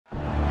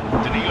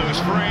and he goes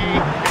free,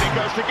 and it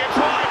goes to Gibbs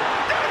White.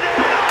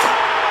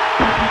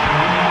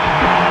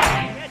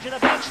 Edge of the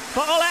box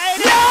for Ole.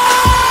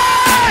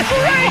 Yes!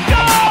 Great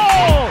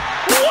goal!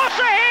 What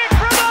a hit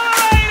from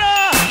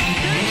Ole!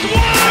 Gibbs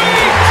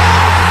White!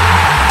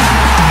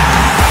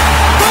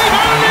 They've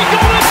only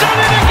gone and done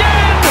it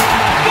again!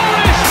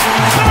 Forest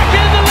back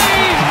in the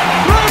lead!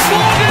 Road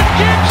Morgan,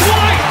 Gibbs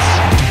White!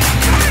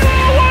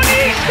 Oh, and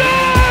he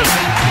scores!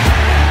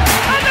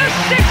 And the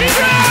City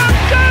ground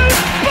goes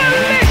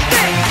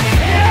ballistic!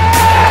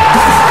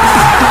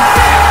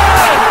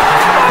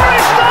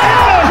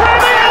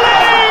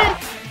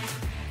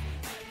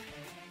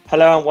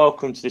 Hello and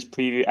welcome to this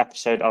preview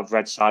episode of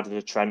Red Side of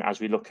the Trent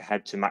as we look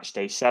ahead to match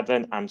day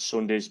 7 and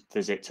Sunday's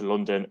visit to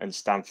London and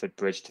Stamford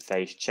Bridge to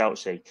face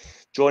Chelsea.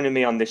 Joining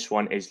me on this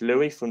one is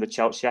Louis from the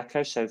Chelsea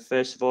Echo. So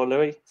first of all,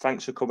 Louis,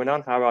 thanks for coming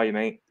on. How are you,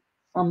 mate?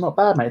 I'm not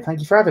bad, mate.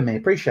 Thank you for having me.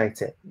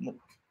 Appreciate it.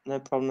 No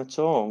problem at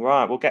all.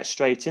 Right, we'll get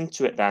straight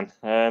into it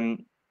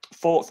then.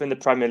 Fourth in the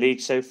Premier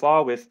League so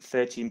far with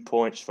 13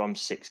 points from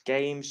 6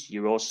 games.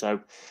 You're also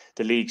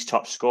the league's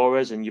top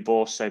scorers, and you've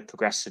also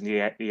progressed in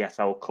the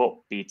EFL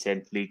Cup,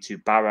 beating League Two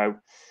Barrow,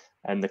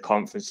 and the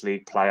Conference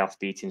League playoff,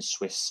 beating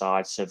Swiss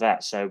side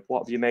Servette. So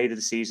what have you made of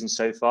the season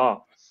so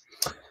far?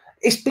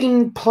 It's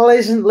been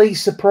pleasantly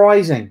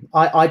surprising.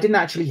 I didn't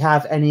actually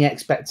have any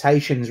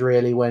expectations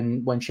really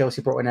when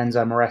Chelsea brought in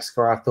Enzo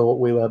Maresca. I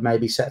thought we were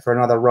maybe set for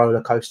another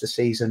roller coaster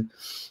season,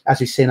 as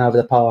we've seen over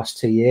the past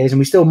 2 years, and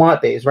we still might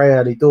be. It's very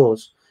early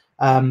doors,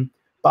 but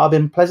I've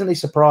been pleasantly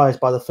surprised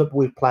by the football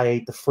we've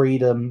played, the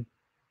freedom,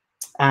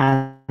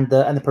 and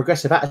the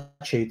progressive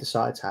attitude the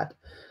side's had.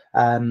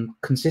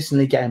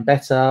 Consistently getting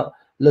better,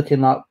 looking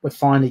like we're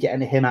finally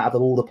getting him out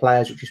of all the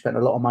players which we spent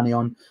a lot of money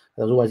on.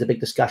 There was always a big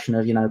discussion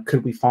of,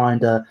 could we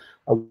find a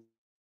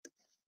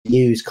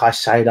use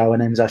Caicedo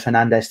and Enzo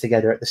Fernandez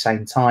together at the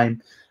same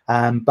time?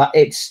 But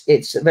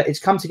it's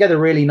come together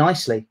really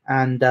nicely,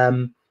 and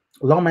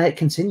long may it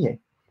continue.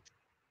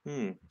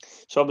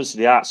 So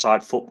obviously the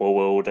outside football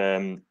world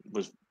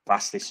was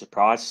vastly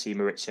surprised to see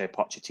Mauricio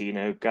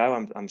Pochettino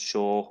go. I'm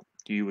sure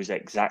you was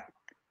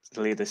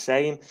exactly the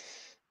same.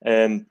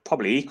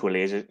 Probably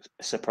equally as a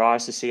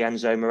surprise to see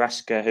Enzo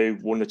Maresca, who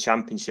won the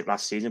championship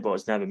last season but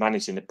has never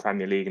managed in the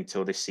Premier League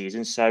until this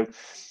season. So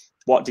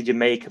what did you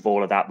make of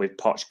all of that with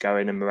Poch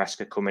going and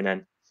Maresca coming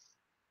in?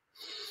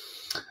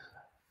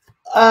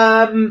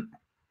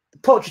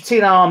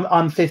 Pochettino,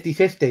 I'm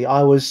 50-50.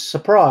 I was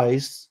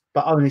surprised,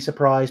 but only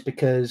surprised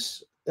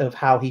because of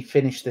how he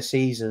finished the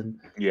season.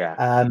 Yeah.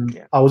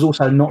 I was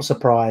also not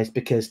surprised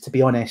because, to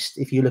be honest,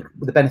 if you look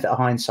with the benefit of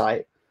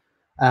hindsight,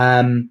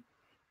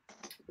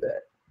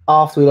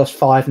 after we lost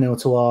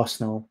 5-0 to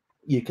Arsenal,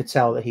 you could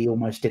tell that he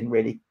almost didn't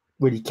really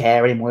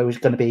care anymore. He was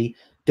going to be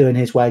doing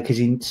his way because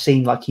he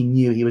seemed like he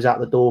knew he was out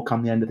the door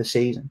come the end of the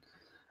season.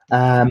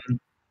 I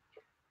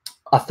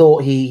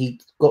thought he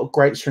got a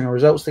great string of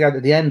results together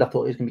at the end. I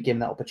thought he was going to be given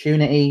that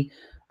opportunity,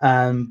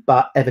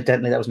 but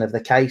evidently that was never the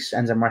case.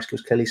 Enzo Maresca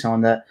was clearly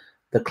someone that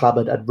the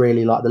club had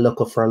really liked the look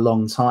of for a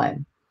long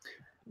time.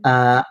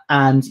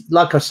 And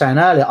like I was saying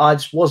earlier, I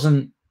just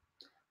wasn't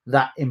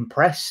that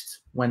impressed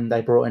when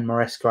they brought in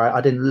Maresca.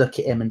 I didn't look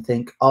at him and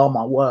think, oh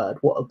my word,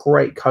 what a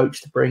great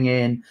coach to bring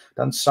in,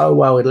 done so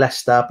well with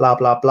Leicester, blah,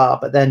 blah, blah.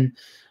 But then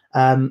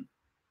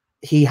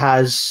he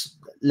has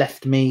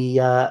left me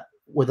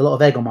with a lot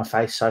of egg on my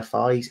face so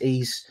far.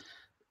 He's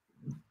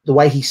the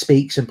way he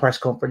speaks in press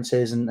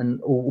conferences and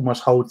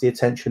almost holds the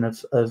attention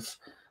of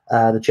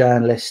the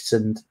journalists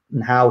and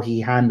how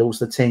he handles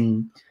the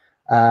team.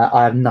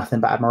 I have nothing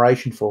but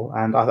admiration for.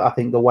 And I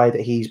think the way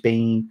that he's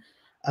been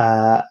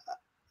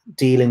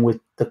dealing with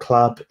the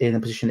club in the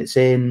position it's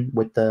in,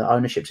 with the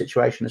ownership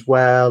situation as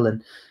well,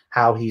 and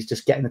how he's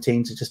just getting the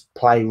team to just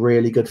play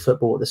really good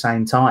football at the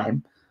same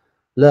time.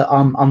 Look,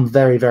 I'm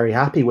very, very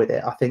happy with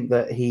it. I think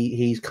that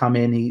he's come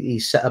in,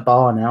 he's set a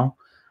bar now.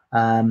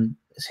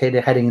 It's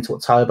heading into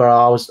October.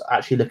 I was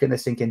actually looking at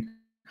this thinking,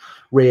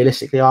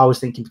 realistically, I was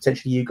thinking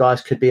potentially you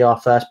guys could be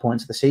our first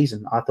points of the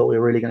season. I thought we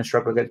were really going to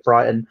struggle against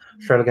Brighton,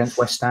 struggle against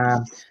West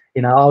Ham.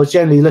 I was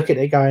generally looking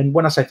at it going,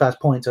 when I say first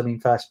points, I mean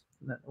first,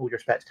 all due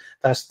respect,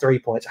 first 3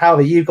 points.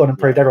 However, you've gone and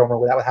proved everyone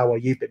wrong with that, with how well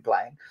you've been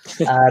playing.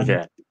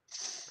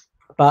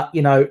 But,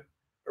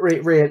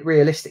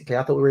 realistically,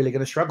 I thought we were really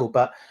going to struggle.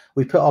 But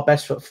we put our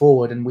best foot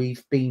forward and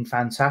we've been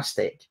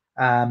fantastic.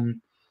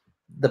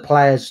 The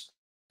players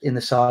in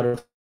the side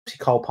of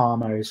Cole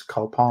Palmer is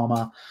Cole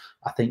Palmer.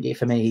 I think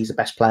for me, he's the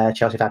best player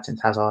Chelsea have had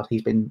since Hazard.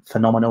 He's been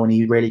phenomenal and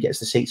he really gets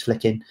the seats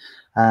flicking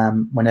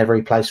whenever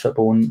he plays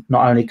football. And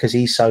not only because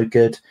he's so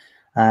good,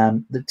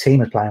 the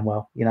team is playing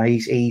well.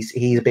 He's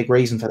a big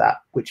reason for that,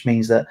 which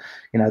means that,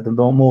 the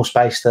more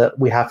space that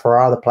we have for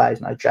our other players,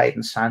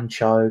 Jadon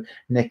Sancho,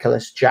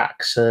 Nicholas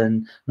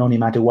Jackson, Noni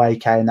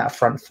Madueke, and that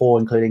front four,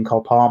 including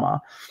Cole Palmer,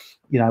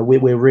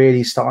 we're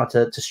really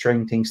starting to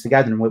string things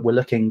together and we're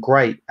looking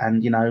great.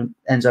 And, Enzo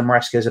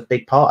Maresca is a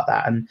big part of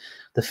that. And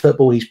the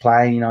football he's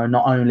playing,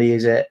 not only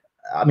is it,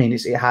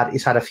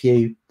 it's had a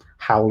few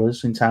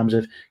howlers in terms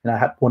of,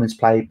 wanting to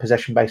play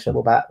possession-based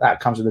football, but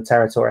that comes with the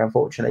territory,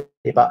 unfortunately.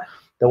 But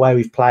the way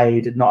we've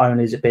played, not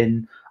only has it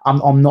been,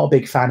 I'm not a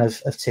big fan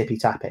of tippy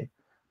tappy,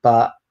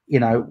 but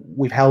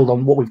we've held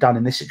on. What we've done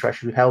in this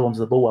situation, we've held onto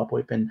the ball up.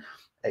 We've been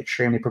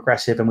extremely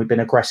progressive, and we've been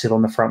aggressive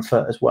on the front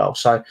foot as well.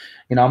 So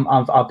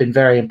I've been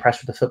very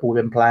impressed with the football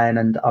we've been playing,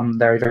 and I'm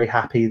very, very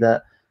happy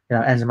that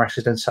Enzo Maresca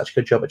has done such a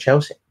good job at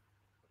Chelsea.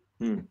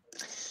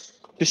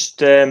 Just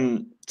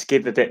to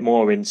give a bit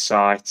more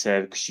insight,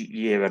 because you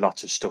hear a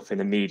lot of stuff in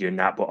the media and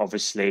that, but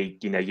obviously,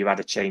 you had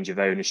a change of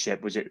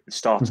ownership. Was it the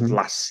start of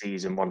last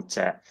season, wasn't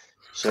it?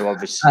 So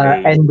obviously,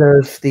 end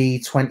of the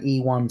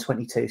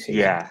 21-22 season.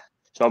 Yeah.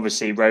 So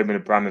obviously, Roman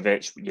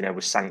Abramovich,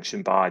 was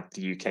sanctioned by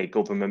the UK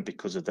government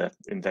because of the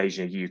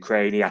invasion of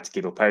Ukraine. He had to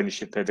give up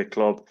ownership of the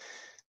club.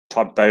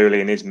 Todd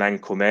Bowley and his men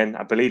come in.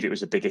 I believe it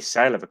was the biggest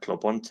sale of a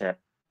club, wasn't it?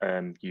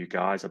 You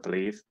guys, I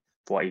believe,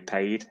 for what he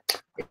paid.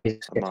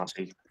 It's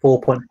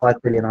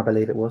 4.5 billion, I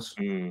believe it was.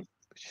 Yeah,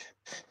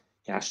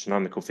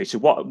 astronomical fee. So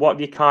what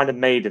have you kind of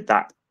made of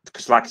that?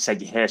 Because like I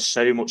said, you hear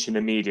so much in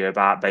the media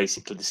about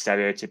basically the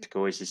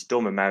stereotypical is this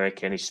dumb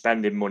American, he's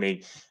spending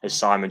money, as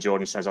Simon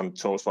Jordan says on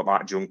Talksport,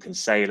 like drunken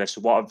sailor.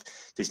 So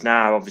there's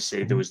now,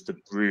 obviously, there was the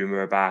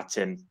rumour about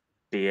him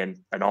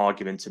being an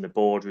argument in the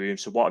boardroom.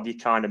 So what have you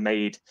kind of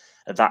made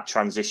of that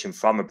transition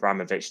from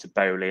Abramovich to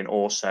Bowley? And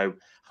also,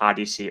 how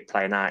do you see it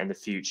playing out in the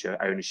future,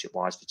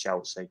 ownership-wise, for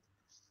Chelsea?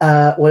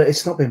 Well,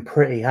 it's not been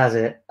pretty, has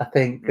it? I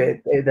think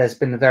there's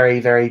been a very,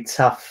 very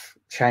tough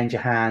change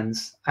of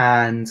hands.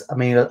 And I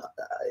mean,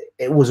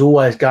 it was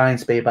always going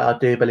to be, but I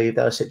do believe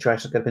those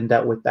situations could have been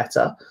dealt with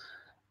better.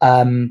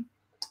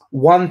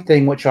 One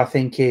thing which I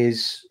think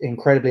is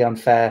incredibly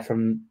unfair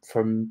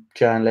from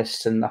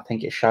journalists, and I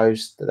think it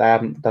shows that they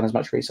haven't done as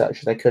much research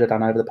as they could have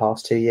done over the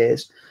past 2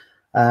 years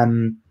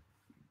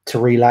to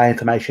relay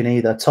information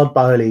either. Todd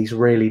Bowley's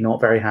really not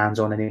very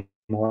hands-on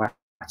anymore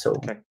at all.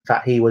 Okay. In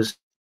fact, he was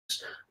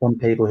one of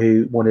the people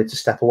who wanted to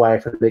step away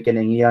from the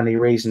beginning. The only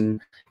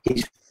reason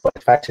he's got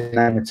the fact his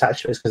name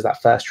attached to it is because of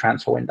that first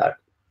transfer window.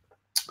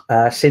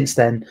 Since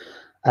then,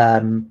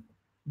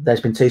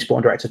 there's been 2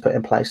 sporting directors put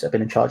in place that have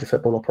been in charge of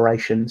football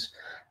operations,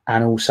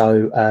 and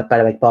also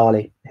Bedeleg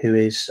Barley, who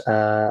is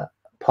part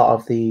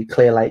of the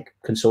Clear Lake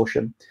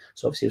consortium.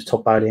 So obviously it was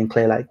Todd Bowley and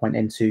Clear Lake went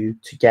in to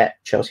get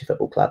Chelsea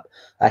Football Club.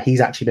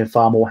 He's actually been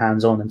far more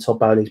hands-on, and Todd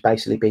Bowley's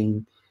basically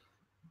been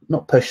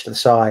not pushed to the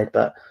side,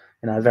 but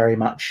very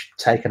much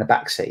taken a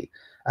backseat,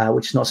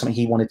 which is not something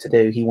he wanted to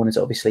do. He wanted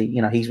to, obviously,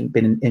 he's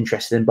been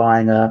interested in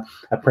buying a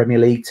Premier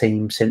League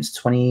team since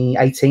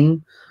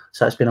 2018.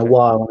 So it's been a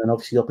while, and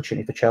obviously the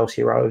opportunity for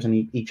Chelsea arose, and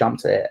he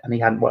jumped at it, and he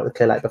hadn't worked with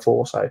Clear Lake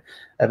before. So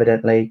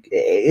evidently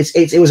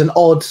it was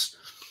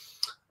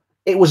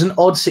an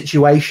odd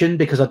situation,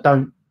 because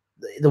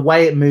the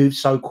way it moved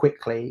so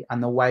quickly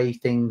and the way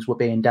things were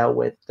being dealt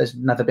with, there's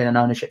never been an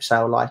ownership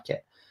sale like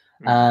it.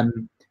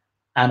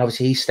 And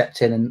obviously he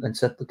stepped in and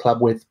set the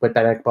club with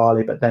Bedeleg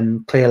Barley, but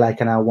then Clear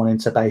Lake are now wanting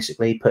to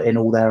basically put in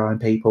all their own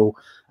people,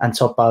 and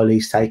Todd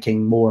Bowley's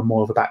taking more and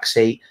more of a back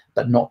seat,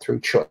 but not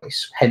through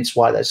choice. Hence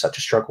why there's such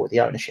a struggle with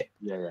the ownership.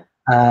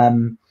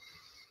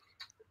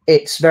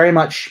 It's very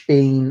much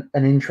been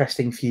an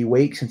interesting few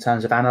weeks in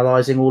terms of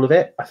analysing all of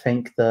it. I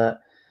think that,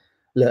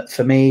 look,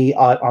 for me,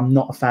 I'm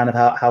not a fan of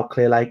how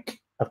Clear Lake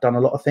have done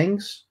a lot of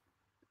things.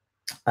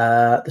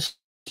 The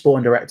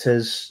sporting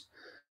directors,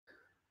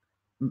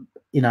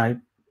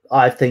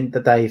 I think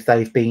that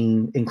they've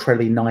been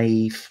incredibly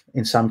naive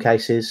in some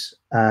cases,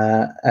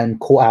 and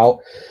caught out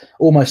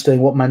almost doing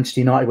what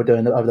Manchester United were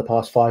doing over the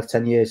past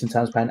 5-10 years in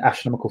terms of paying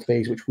astronomical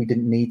fees, which we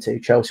didn't need to.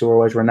 Chelsea were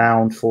always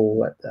renowned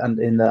for, and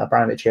in the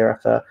Abramovich era,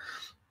 for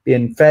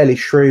being fairly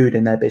shrewd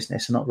in their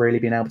business and not really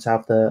being able to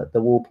have the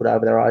wool put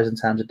over their eyes in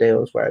terms of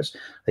deals. Whereas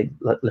I think,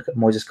 look at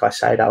Moises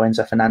Caicedo,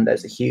 Enzo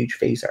Fernandez, the huge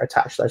fees that are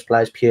attached to those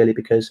players purely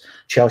because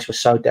Chelsea was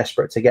so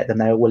desperate to get them,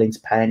 they were willing to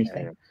pay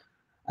anything.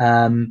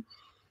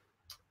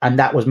 And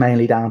that was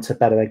mainly down to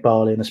Bedeleg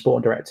Barley and the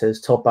sporting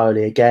directors. Todd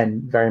Bowley,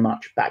 again, very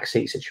much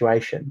backseat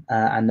situation.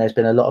 And there's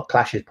been a lot of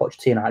clashes,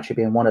 Pochettino actually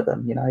being one of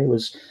them. It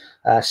was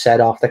said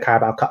after the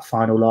Carabao Cup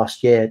final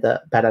last year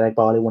that Bedeleg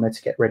Barley wanted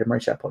to get rid of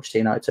Mauricio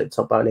Pochettino. It took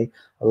Todd Bowley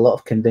a lot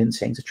of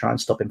convincing to try and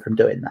stop him from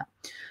doing that.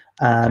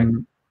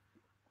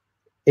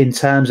 In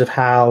terms of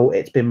how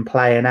it's been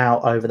playing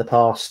out over the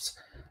past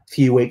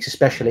few weeks,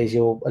 especially as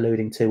you're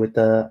alluding to with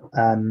the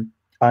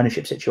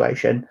ownership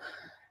situation,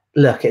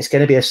 look, it's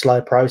going to be a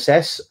slow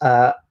process.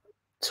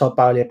 Todd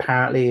Bowley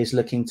apparently is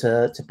looking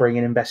to bring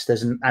in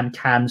investors and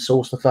can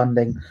source the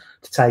funding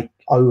to take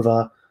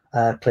over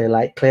Clear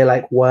Lake. Clear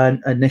Lake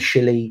weren't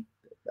initially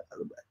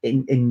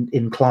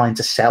inclined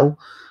to sell,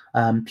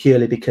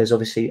 purely because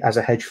obviously as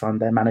a hedge fund,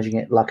 they're managing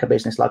it like a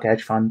business, like a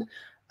hedge fund.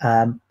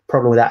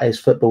 Problem with that is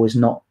football is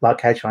not like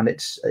a hedge fund.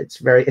 It's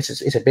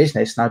a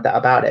business, no doubt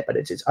about it, but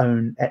it's its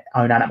own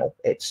animal.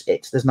 It's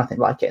there's nothing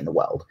like it in the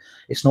world.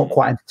 It's not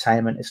quite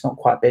entertainment. It's not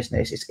quite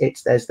business.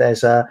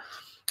 There's a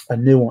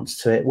nuance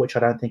to it which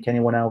I don't think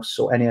anyone else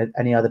or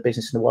any other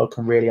business in the world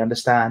can really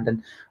understand.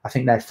 And I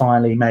think they're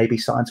finally maybe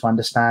starting to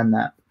understand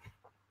that.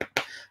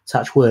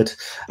 Touch wood.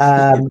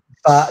 But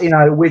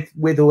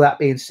with all that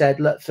being said,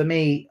 look, for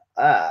me,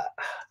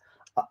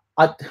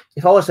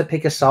 if I was to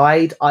pick a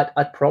side,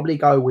 I'd probably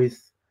go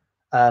with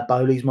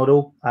Bowley's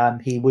model.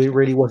 He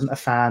really wasn't a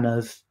fan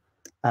of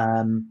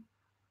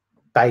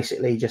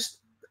basically just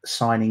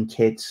signing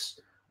kids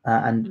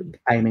and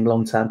aiming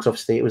long term, because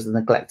obviously it was the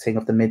neglecting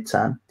of the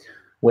midterm,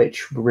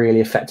 which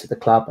really affected the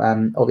club.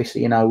 And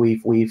obviously, you know,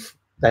 they've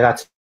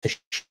had to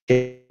shift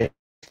a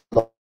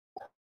lot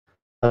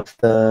of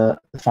the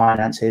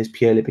finances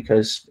purely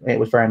because it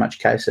was very much a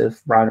case of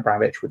Roman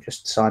Abramovich would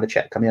just sign a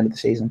check come the end of the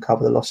season,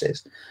 cover the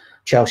losses.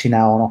 Chelsea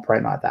now aren't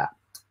operating like that,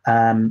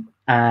 and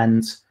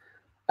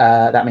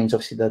that means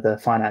obviously the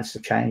finances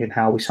have changed and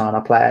how we sign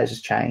our players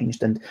has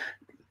changed, and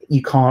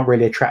you can't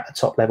really attract the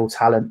top level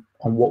talent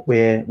on what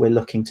we're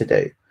looking to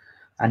do,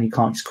 and you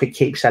can't just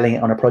keep selling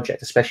it on a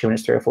project, especially when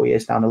it's 3 or 4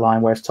 years down the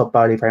line. Whereas Todd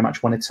Bowley very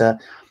much wanted to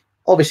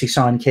obviously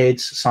sign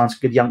kids, sign some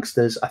good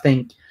youngsters. I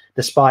think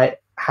despite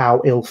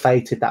how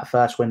ill-fated that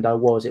first window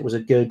was, it was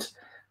a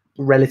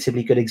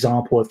relatively good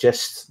example of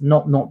just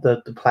not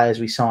the players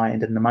we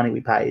signed and the money we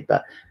paid,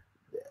 but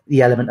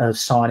the element of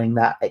signing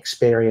that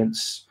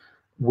experience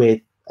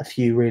with a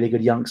few really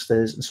good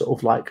youngsters and sort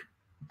of like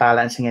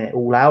balancing it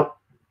all out.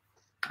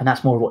 And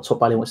that's more of what Todd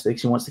Bowley wants to do,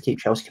 because he wants to keep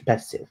Chelsea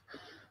competitive.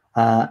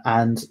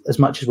 And as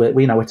much as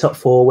we're top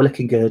 4, we're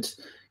looking good.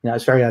 You know,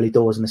 it's very early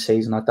doors in the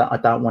season. I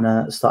don't want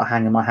to start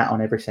hanging my hat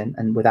on everything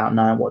and without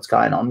knowing what's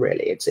going on.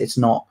 Really, it's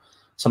not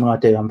something I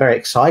do. I'm very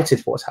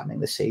excited for what's happening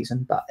this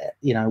season, but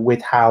you know,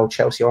 with how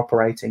Chelsea are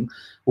operating,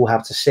 we'll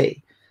have to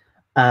see.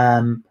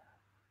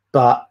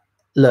 But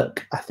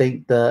look, I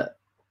think that,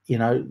 you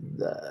know,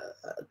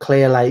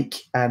 Clear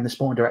Lake and the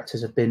sporting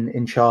directors have been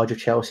in charge of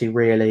Chelsea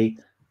really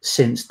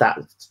since that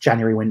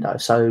January window.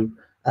 So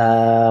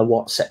summer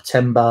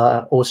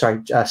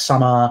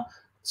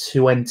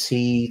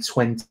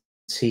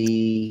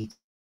 2022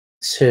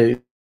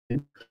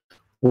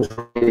 was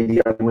really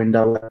the only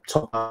window where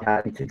Top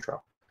had any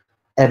control.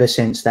 Ever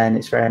since then,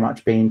 it's very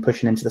much been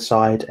pushing into the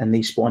side, and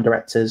these sporting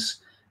directors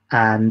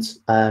and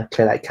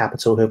Clear Lake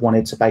Capital, who have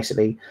wanted to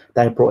basically,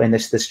 they've brought in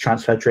this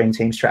transfer dream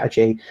team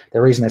strategy.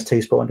 The reason there's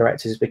 2 sporting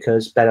directors is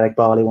because Beleg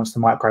Barley wants to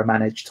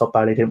micromanage. Todd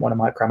Bowley didn't want to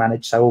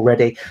micromanage. So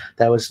already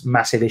there was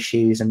massive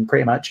issues, and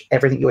pretty much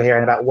everything you were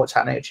hearing about what's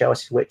happening at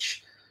Chelsea,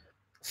 which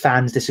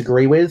fans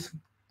disagree with,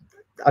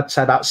 I'd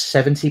say about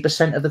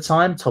 70% of the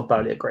time, Todd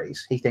Bowley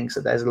agrees. He thinks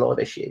that there's a lot of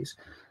issues.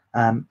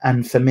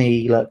 And for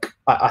me, look,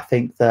 I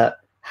think that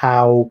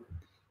how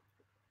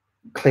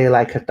Clear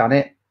Lake have done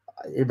it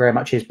very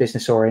much is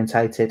business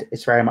orientated.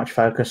 It's very much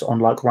focused on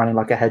like running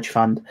like a hedge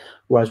fund.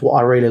 Whereas what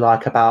I really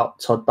like about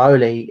Todd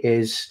Bowley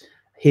is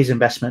his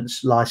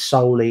investments lie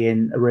solely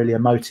in really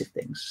emotive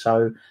things.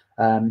 So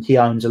he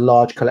owns a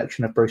large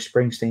collection of Bruce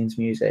Springsteen's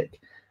music,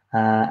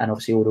 and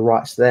obviously all the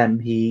rights to them.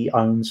 He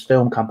owns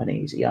film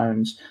companies. He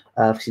owns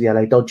obviously the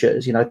LA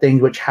Dodgers. You know,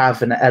 things which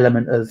have an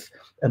element of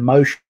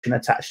emotion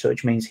attached to it,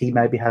 which means he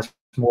maybe has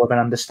more of an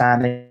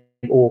understanding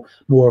or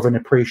more of an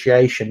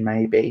appreciation,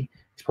 maybe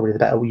it's probably the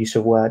better use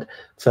of word,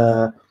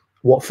 for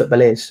what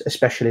football is,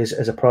 especially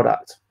as a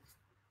product.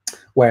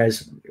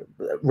 Whereas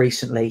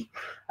recently,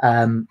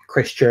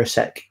 Chris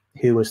Jimmynffc,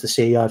 who was the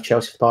CEO of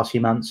Chelsea for the past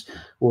few months,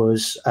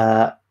 was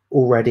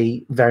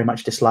already very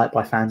much disliked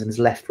by fans and has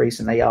left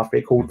recently after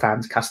he called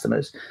fans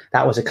customers.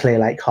 That was a Clear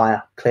Lake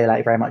hire. Clear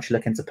Lake very much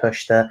looking to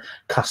push the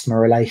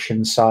customer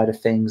relations side of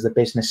things, the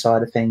business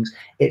side of things.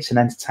 It's an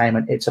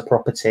entertainment, it's a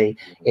property,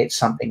 it's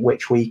something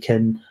which we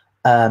can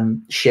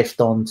shift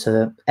on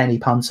to any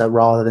punter,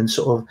 rather than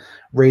sort of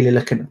really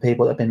looking at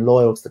people that have been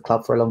loyal to the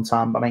club for a long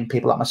time. I mean,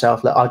 people like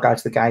myself, look, I go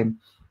to the game,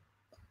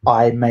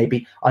 I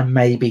maybe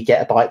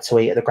get a bite to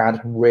eat at the ground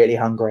if I'm really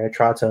hungry. I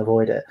try to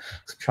avoid it.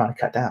 I'm trying to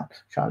cut down,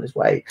 trying to lose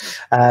weight.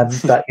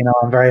 But you know,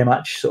 I'm very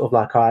much sort of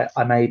like I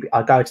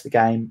go to the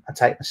game, I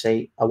take my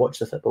seat, I watch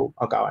the football,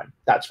 I'll go home.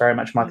 That's very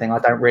much my thing. I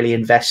don't really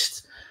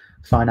invest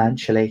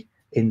financially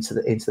into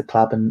the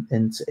club and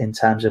in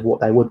terms of what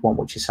they would want,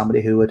 which is somebody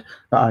who would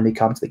not only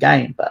come to the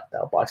game, but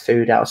they'll buy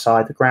food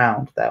outside the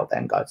ground. They'll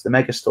then go to the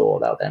mega store.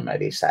 They'll then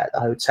maybe stay at the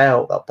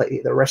hotel. They'll eat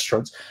at the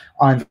restaurants.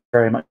 I'm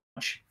very much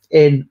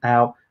in,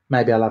 out.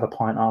 Maybe I'll have a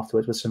pint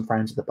afterwards with some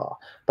friends at the bar.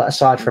 But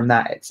aside from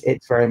that,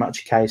 it's very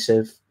much a case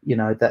of, you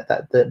know,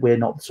 that we're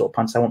not the sort of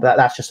punters I want, but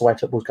that's just the way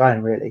football's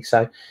going, really.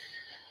 So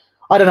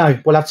I don't know.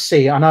 We'll have to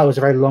see. I know it was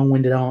a very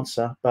long-winded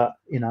answer, but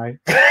you know,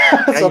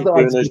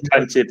 there's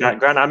plenty of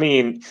background. I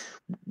mean,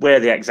 we're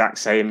the exact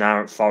same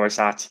now at Forest.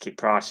 Our ticket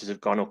prices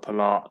have gone up a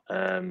lot.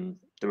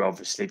 They're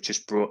obviously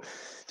just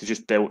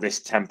built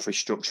this temporary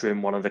structure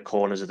in one of the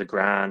corners of the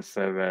ground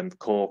for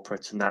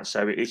corporate and that.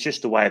 So it's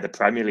just the way of the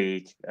Premier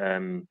League.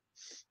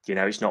 You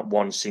know, it's not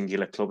one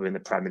singular club in the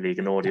Premier League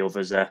and all the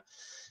others are,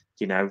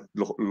 you know,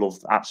 love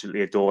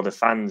absolutely adore the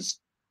fans.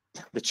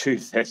 The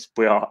truth is,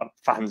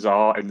 fans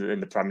are in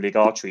the Premier League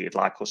are treated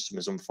like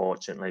customers,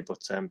 unfortunately. But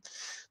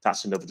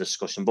that's another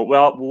discussion. But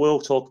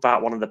we'll talk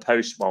about one of the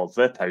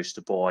the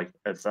poster boy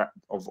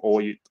of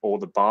all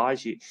the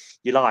buys. You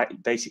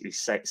like basically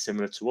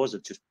similar to us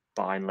of just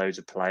buying loads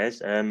of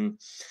players. I'm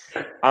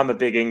a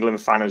big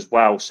England fan as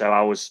well, so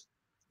I was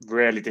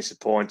really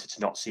disappointed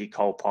to not see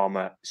Cole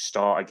Palmer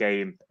start a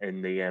game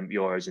in the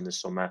Euros in the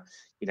summer.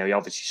 You know, he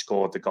obviously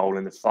scored the goal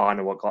in the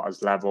final, what got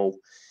us level.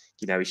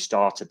 You know, he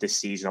started this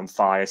season on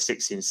fire,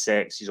 6 in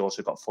 6. He's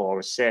also got 4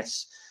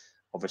 assists.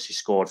 Obviously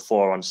scored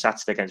 4 on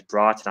Saturday against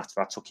Brighton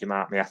after I took him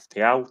out in the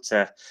FPL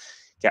to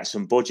get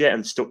some budget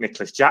and stuck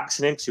Nicholas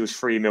Jackson in because he was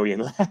 3 million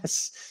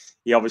less.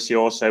 He obviously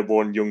also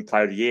won Young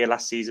Player of the Year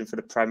last season for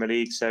the Premier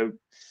League. So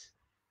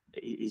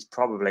he's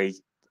probably,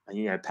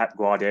 you know, Pep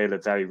Guardiola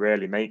very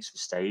rarely makes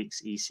mistakes.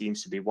 He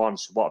seems to be one.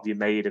 So what have you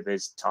made of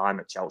his time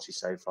at Chelsea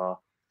so far?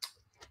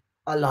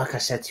 Like I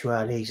said to you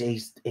earlier,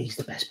 he's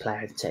the best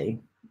player in the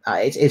team.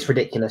 It's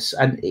ridiculous,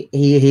 and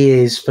he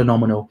is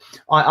phenomenal.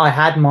 I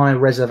had my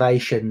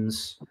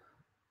reservations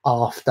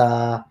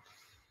after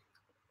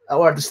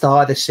or at the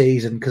start of the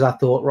season because I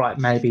thought, right,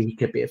 maybe he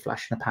could be a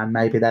flash in the pan.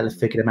 Maybe they'll have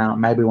figured him out.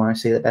 Maybe we won't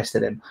see the best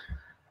of him.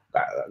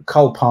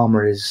 Cole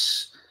Palmer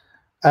is.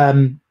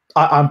 I'm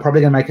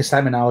probably going to make a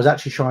statement now. I was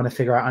actually trying to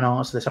figure out an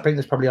answer to this. I think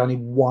there's probably only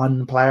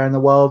one player in the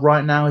world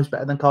right now who's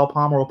better than Cole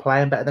Palmer or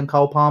playing better than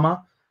Cole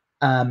Palmer,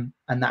 and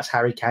that's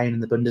Harry Kane in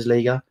the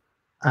Bundesliga.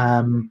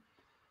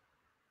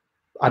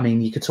 I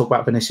mean, you could talk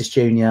about Vinicius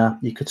Jr.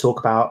 You could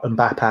talk about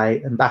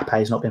Mbappe.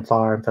 Mbappe's not been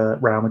firing for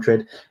Real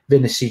Madrid.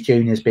 Vinicius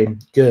Jr. has been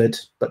good,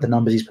 but the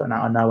numbers he's putting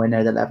out are nowhere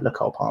near the level of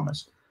Cole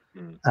Palmer's.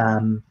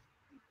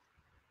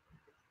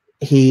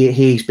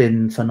 He's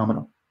been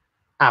phenomenal,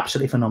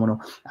 absolutely phenomenal.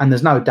 And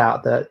there's no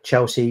doubt that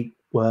Chelsea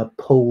were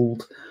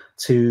pulled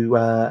to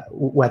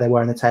where they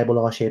were in the table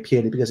last year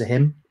purely because of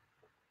him.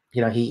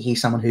 You know, he's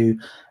someone who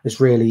has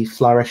really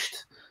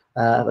flourished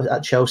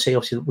at Chelsea.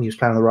 Obviously, he was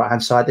playing on the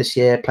right-hand side this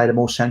year, played a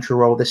more central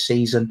role this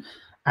season,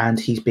 and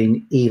he's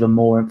been even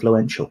more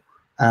influential.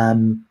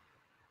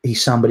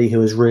 He's somebody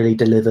who has really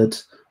delivered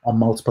on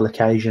multiple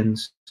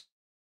occasions.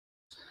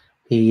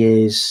 He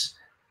is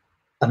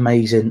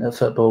amazing at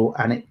football,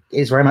 and it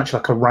is very much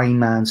like a Rain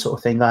Man sort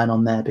of thing going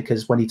on there,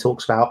 because when he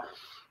talks about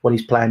when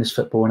he's playing his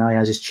football and how he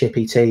has his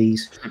chippy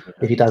tees,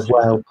 if he does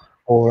well,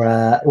 or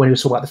when he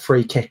was talking about the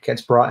free kick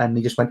against Brighton,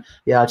 he just went,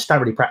 yeah, I just don't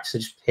really practice, I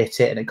just hit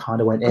it and it kind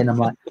of went in. I'm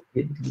like,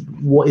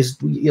 what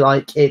is,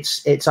 like,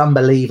 it's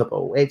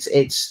unbelievable.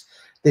 It's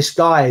this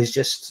guy is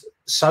just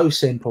so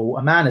simple,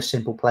 a man of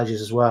simple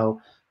pleasures as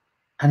well,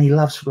 and he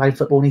loves playing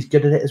football and he's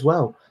good at it as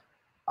well.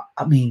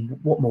 I mean,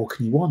 what more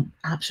can you want?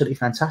 Absolutely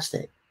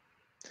fantastic.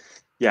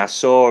 Yeah, I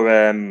saw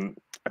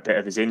a bit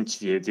of his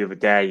interview the other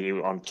day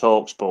on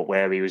TalkSport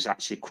where he was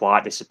actually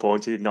quite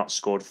disappointed he'd not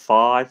scored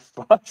 5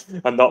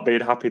 and not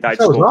being happy that he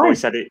scored 4. He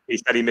said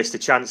he missed a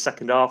chance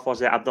second half,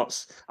 was it?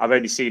 I've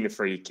only seen the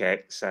free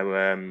kick.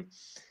 So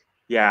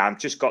yeah, I've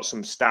just got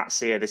some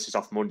stats here. This is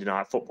off Monday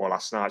Night Football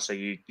last night. So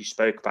you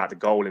spoke about the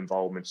goal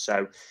involvement.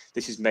 So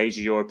this is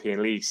major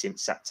European league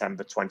since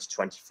September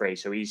 2023.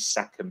 So he's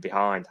second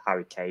behind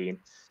Harry Kane.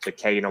 So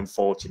Kane on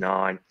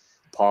 49.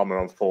 Palmer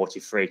on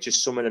 43.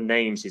 Just some of the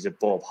names he's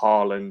above: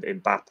 Haaland,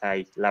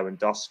 Mbappe,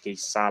 Lewandowski,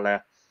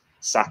 Salah,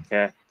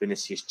 Saka,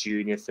 Vinicius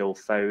Jr., Phil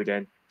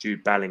Foden,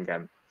 Jude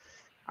Bellingham.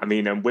 I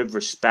mean, and with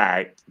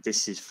respect,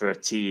 this is for a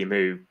team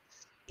who,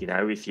 you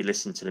know, if you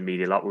listen to the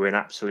media a lot, were in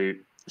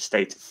absolute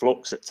state of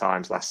flux at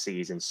times last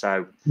season.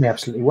 So we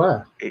absolutely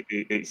were.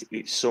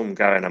 It's some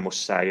going, I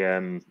must say.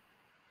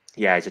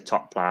 Yeah, he's a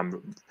top player.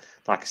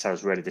 Like I said, I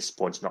was really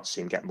disappointed not to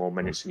see him get more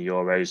minutes in the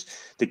Euros.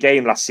 The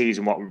game last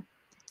season,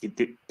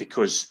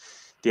 because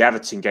the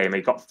Everton game,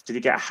 did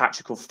he get a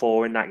hat-trick or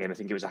 4 in that game? I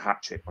think it was a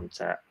hat-trick on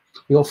Tet.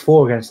 He got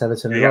 4 against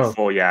Everton as well.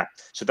 4, yeah.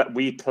 So that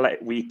we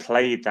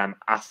played them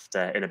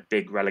after in a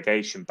big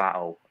relegation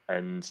battle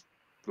and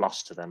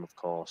lost to them, of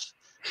course.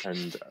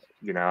 And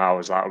you know, I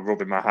was like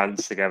rubbing my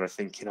hands together,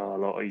 thinking, "Oh,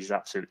 look, he's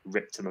absolutely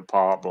ripped them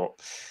apart." But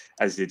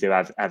as they do,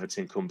 have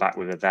Everton come back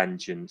with a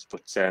vengeance.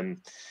 But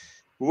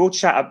we'll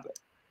chat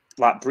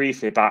like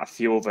briefly about a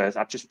few others.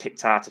 I've just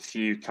picked out a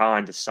few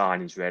kind of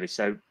signings, really.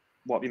 So,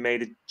 what have you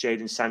made of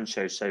Jadon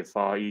Sancho so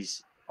far?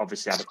 He's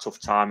obviously had a tough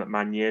time at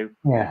Man U.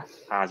 Yeah.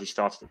 How's he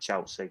started at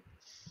Chelsea?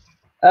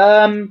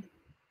 For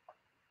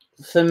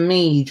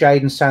me,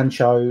 Jadon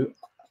Sancho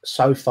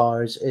so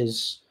far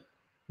is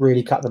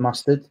really cut the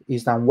mustard.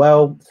 He's done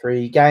well.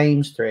 3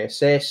 games, 3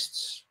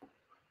 assists.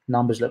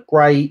 Numbers look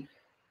great.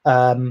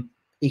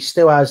 He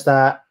still has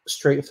that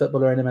street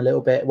footballer in him a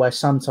little bit, where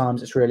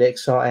sometimes it's really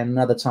exciting and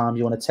other times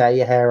you want to tear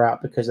your hair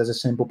out because there's a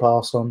simple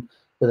pass on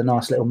with a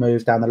nice little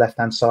move down the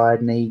left-hand side,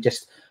 and he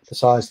just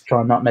decides to try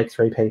and not make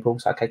 3 people.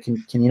 It's like, okay,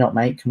 can you not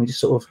make? Can we just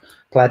sort of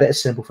play a bit of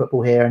simple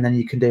football here, and then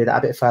you can do that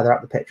a bit further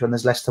up the pitch when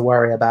there's less to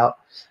worry about.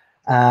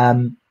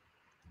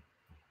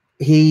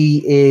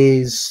 He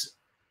is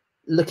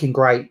looking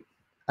great.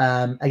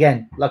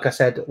 Again, like I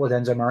said with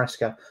Enzo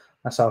Maresca,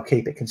 that's how I'll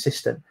keep it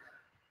consistent.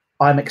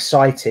 I'm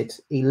excited.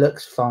 He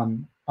looks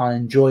fun. I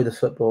enjoy the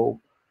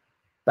football,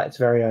 but it's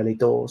very early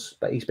doors.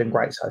 But he's been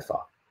great so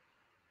far.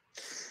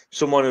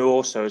 Someone who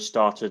also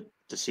started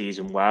the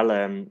season well.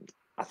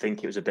 I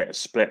think it was a bit of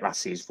split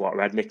last season. What I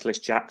read, Nicholas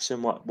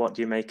Jackson. What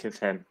do you make of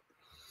him?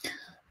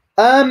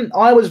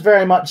 I was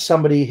very much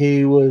somebody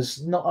who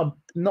was not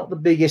the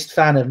biggest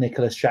fan of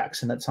Nicholas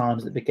Jackson at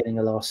times at the beginning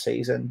of last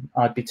season.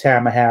 I'd be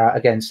tearing my hair out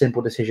again,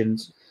 simple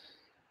decisions.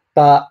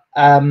 But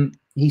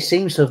he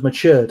seems to have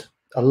matured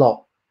a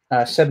lot.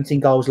 17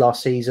 goals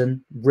last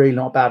season, really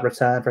not a bad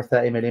return for a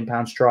 £30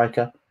 million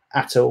striker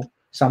at all.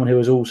 Someone who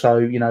was also,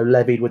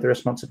 levied with the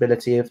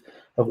responsibility of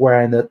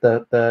wearing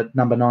the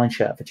number 9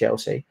 shirt for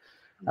Chelsea,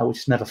 which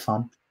is never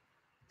fun.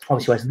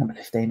 Obviously wears number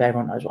 15, but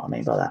everyone knows what I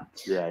mean by that.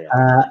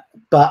 Yeah.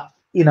 But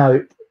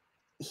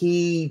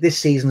he this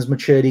season's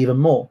matured even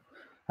more.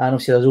 And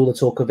obviously there's all the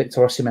talk of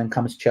Victor Osimhen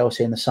coming to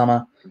Chelsea in the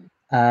summer.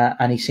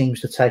 And he seems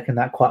to have taken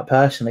that quite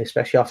personally,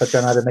 especially after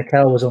Jonathan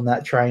Mikel was on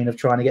that train of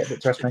trying to get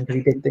Victor Osimhen because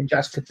he didn't think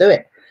Jas could do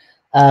it.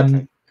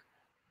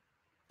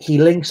 He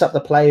links up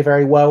the play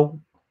very well.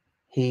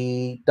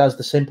 He does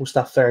the simple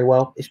stuff very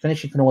well. His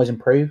finishing can always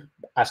improve,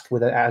 as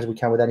we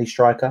can with any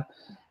striker.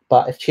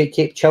 But if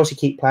Chelsea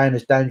keep playing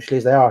as dangerously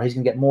as they are, he's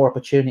going to get more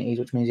opportunities,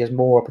 which means he has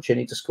more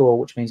opportunity to score,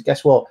 which means,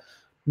 guess what?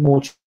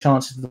 More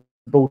chances of the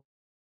ball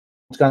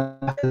going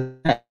back to the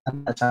net.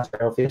 And that sounds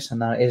very obvious,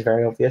 and it is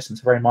very obvious. And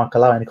it's a very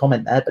Michael Owen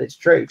comment there, but it's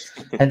true.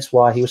 Hence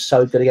why he was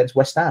so good against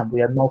West Ham. We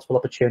had multiple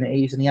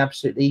opportunities, and he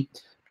absolutely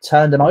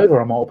turned them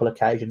over on multiple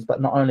occasions. But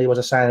not only was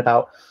I saying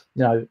about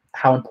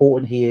how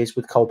important he is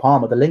with Cole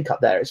Palmer, the link up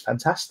there is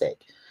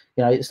fantastic.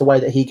 It's the way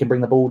that he can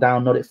bring the ball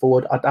down, nod it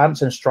forward. I haven't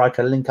seen a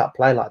striker link up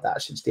play like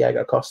that since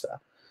Diego Costa,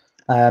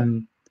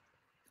 and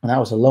that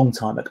was a long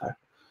time ago.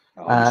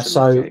 I miss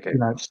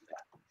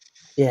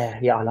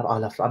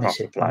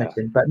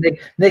him. But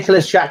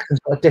Nicholas Jackson's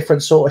got a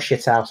different sort of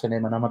shit out in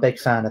him, and I'm a big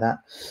fan of that.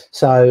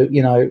 So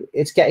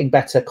it's getting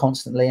better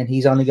constantly, and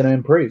he's only going to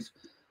improve.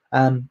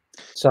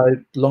 So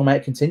long may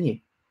it continue.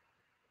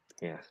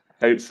 Yeah.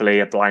 Hopefully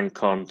a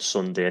blank on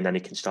Sunday, and then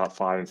he can start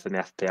firing for the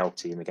FPL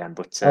team again.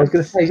 But I was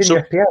going to say, he's in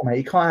your FPL, mate.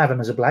 You can't have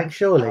him as a blank,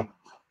 surely.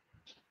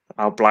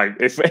 I'll blank.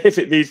 If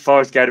it means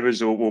Forest get a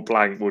result, we'll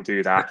blank. We'll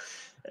do that.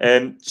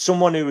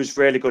 Someone who was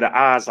really good at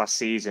ours last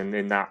season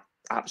in that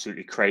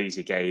absolutely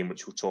crazy game,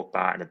 which we'll talk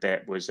about in a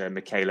bit, was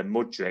Michaela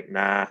Mudryk.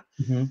 Now,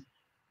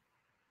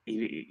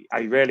 he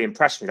really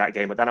impressed me that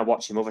game, but then I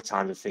watched him other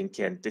times and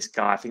thinking, this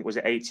guy, I think, was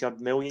it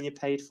 80-odd million you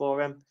paid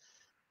for him?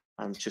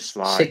 I'm just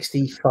like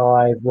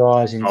 65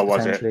 rising to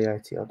potentially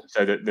 80-odd.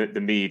 So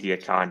the media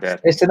kind of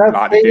it's enough.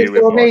 Like to do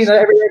with what I mean.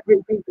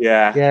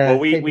 Yeah. Well,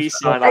 we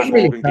signed like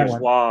Morgan Gibbs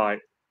White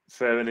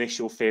for an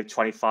initial fee of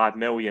 25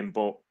 million,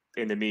 but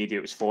in the media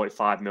it was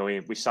 45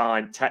 million. We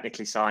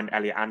technically signed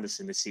Elliot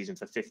Anderson this season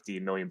for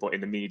 15 million, but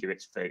in the media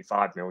it's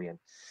 35 million.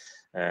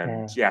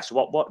 So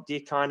what do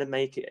you kind of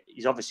make it?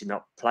 He's obviously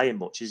not playing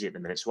much, is he, at the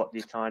minute? So what do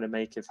you kind of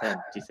make of him?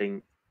 Do you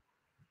think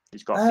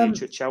he's got a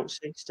future at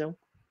Chelsea still?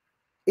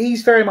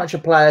 He's very much a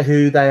player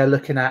who they are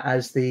looking at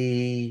as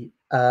the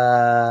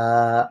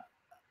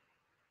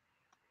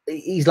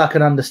he's like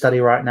an understudy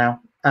right now.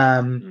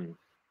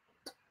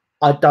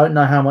 I don't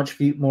know how much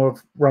more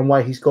of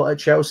runway he's got at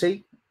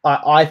Chelsea.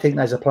 I think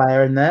there's a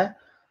player in there.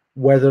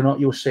 Whether or not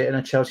you'll see it in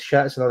a Chelsea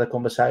shirt, it's another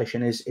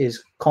conversation.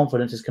 His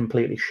confidence is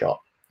completely shot.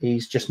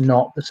 He's just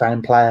not the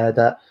same player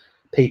that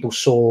people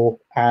saw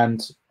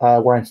and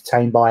were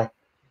entertained by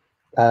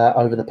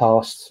over the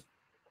past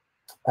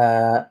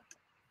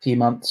few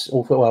months,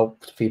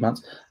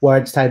 were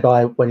entertained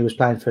by when he was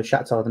playing for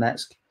Shakhtar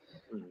Donetsk.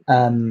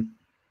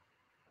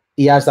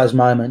 He has those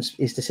moments.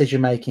 His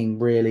decision-making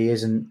really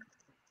isn't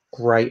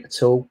great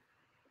at all.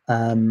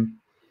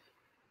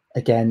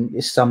 Again,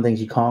 it's some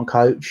things you can't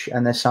coach,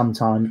 and there's some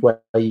times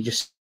where you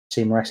just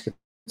see Maresca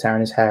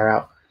tearing his hair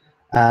out.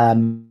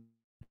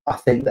 I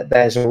think that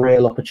there's a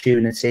real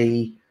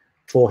opportunity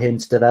for him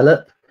to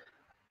develop.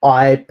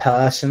 I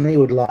personally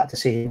would like to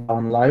see him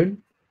on loan.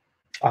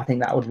 I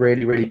think that would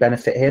really, really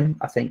benefit him.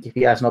 I think if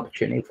he has an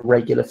opportunity for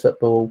regular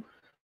football,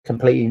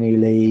 completely new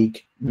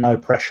league, no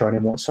pressure on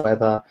him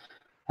whatsoever,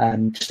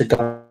 just to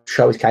go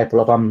show he's capable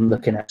of. I'm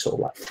looking at sort of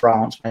like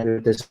France, maybe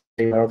there's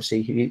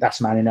obviously that's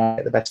Man United,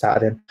 get the best out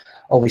of him.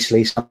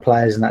 Obviously, some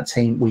players in that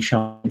team we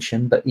shan't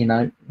mention, but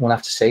we'll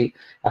have to see.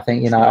 I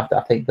think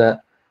I think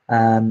that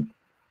I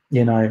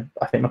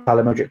think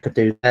Michaela Mudryk could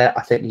do that.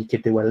 I think he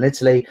could do well in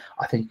Italy.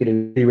 I think he could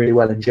do really, really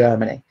well in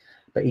Germany.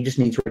 But he just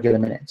needs regular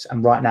minutes.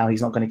 And right now,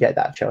 he's not going to get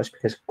that at Chelsea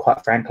because,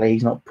 quite frankly,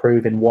 he's not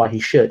proven why he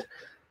should.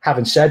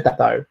 Having said that,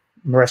 though,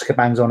 Maresca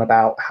bangs on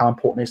about how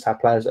important it is to have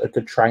players that are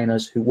good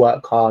trainers, who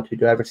work hard, who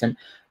do everything.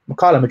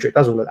 Michaela Mudryk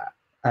does all of that.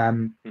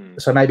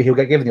 So maybe he'll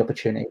get given the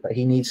opportunity, but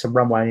he needs some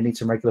runway and he needs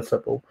some regular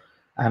football.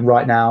 And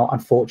right now,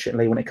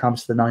 unfortunately, when it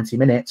comes to the 90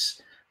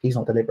 minutes, he's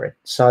not delivering.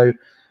 So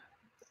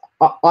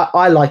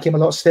I like him a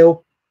lot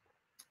still.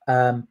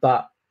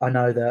 But I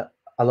know that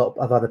a lot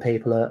of other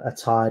people are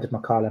tired of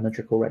Michaela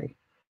Mudryk already.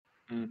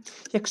 Yeah,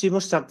 because he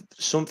must have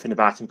something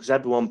about him, because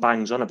everyone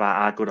bangs on about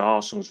how good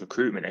Arsenal's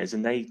recruitment is,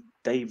 and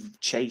they've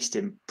chased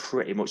him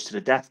pretty much to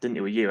the death, didn't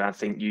they, with you? I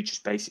think you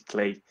just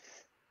basically,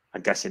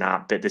 I'm guessing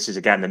out, but this is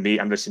again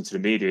I'm listening to the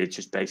media. It's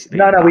just basically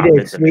no, we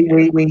did.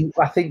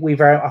 I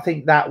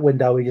think that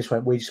window we just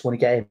want to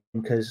get him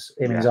because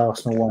it means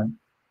Arsenal won.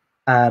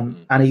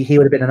 And he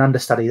would have been an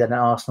understudy then at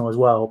Arsenal as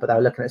well, but they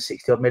were looking at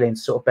 60 odd million to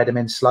sort of bed him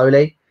in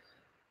slowly.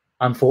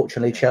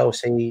 Unfortunately,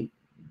 Chelsea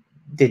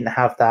didn't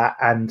have that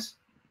and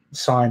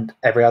signed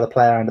every other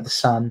player under the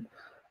sun,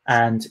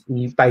 and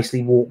he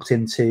basically walked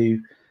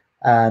into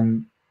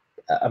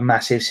a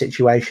massive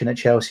situation at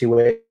Chelsea,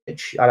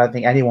 which I don't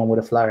think anyone would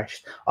have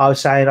flourished. I was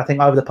saying, I think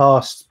over the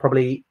past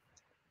probably,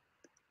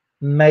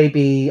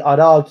 maybe I'd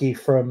argue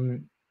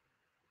from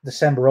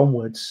December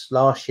onwards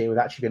last year, we've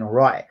actually been all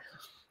right.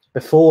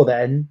 Before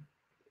then,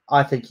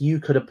 I think you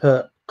could have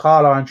put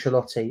Carlo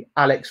Ancelotti,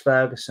 Alex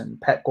Ferguson,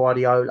 Pep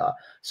Guardiola,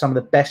 some of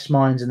the best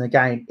minds in the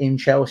game in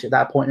Chelsea at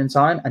that point in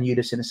time, and you'd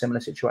have seen a similar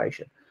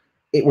situation.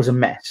 It was a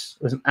mess.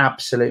 It was an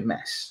absolute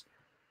mess.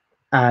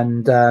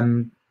 And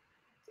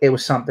it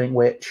was something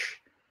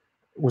which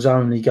was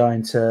only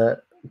going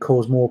to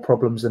cause more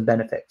problems than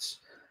benefits.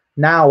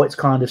 Now it's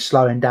kind of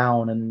slowing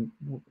down and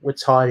we're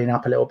tidying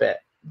up a little bit.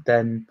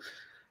 Then,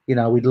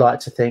 we'd like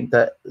to think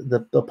that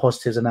the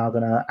positives are now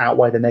going to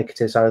outweigh the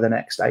negatives over the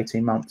next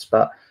 18 months.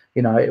 But,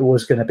 it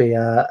was going to be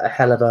a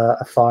hell of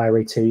a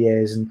fiery 2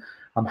 years, and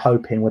I'm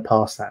hoping we're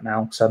past that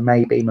now. So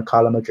maybe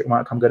Mykhailo Mudryk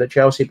might come good at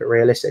Chelsea, but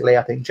realistically,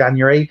 I think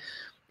January,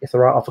 if the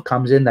right offer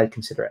comes in, they'd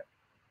consider it.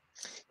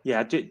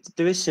 Yeah,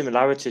 there is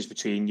similarities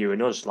between you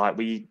and us. Like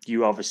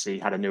you obviously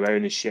had a new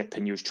ownership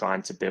and you was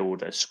trying to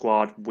build a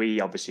squad.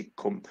 We obviously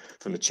come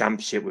from the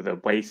Championship with a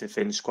wafer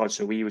thin squad,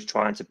 so we was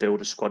trying to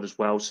build a squad as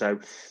well. So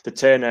the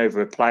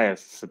turnover of player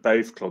for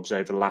both clubs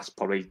over the last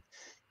probably,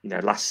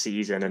 last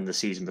season and the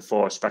season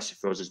before, especially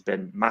for us, has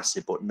been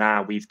massive. But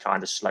now we've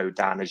kind of slowed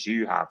down as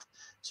you have.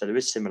 So there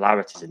is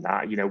similarities in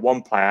that.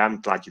 One player I'm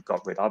glad you've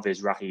got rid of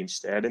is Raheem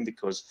Sterling,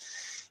 because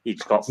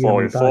he's got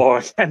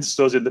 4-4 against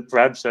us in the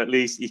Prem, so at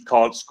least he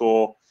can't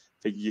score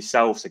for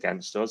yourselves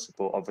against us,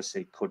 but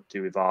obviously could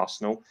do with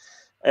Arsenal.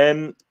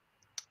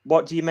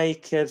 What do you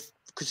make of,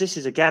 because this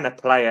is again a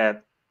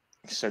player,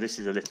 so this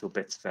is a little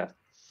bit of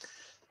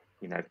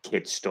a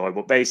kid story,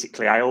 but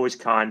basically I always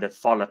kind of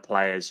follow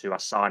players who I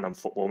sign on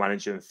Football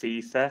Manager and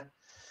FIFA.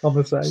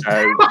 Obviously.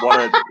 So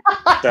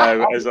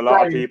as a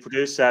lot of people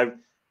do. So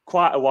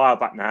quite a while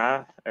back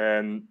now,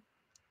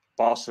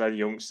 Barcelona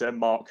youngster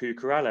Marc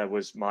Cucurella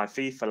was my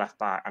FIFA left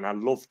back, and I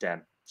loved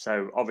him.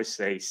 So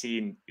obviously,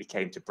 seeing he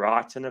came to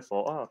Brighton, I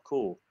thought, oh,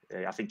 cool.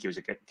 I think he was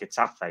a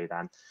Getafe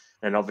then.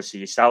 And obviously,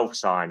 yourself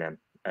sign him.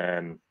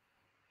 And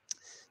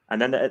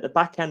then at the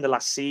back end of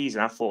last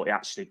season, I thought he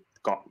actually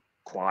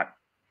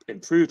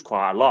improved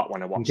quite a lot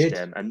when I watched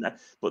him.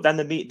 But then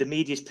the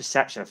media's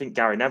perception, I think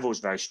Gary Neville was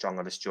very strong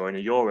on this during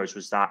the Euros,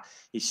 was that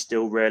he's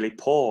still really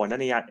poor. And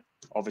then he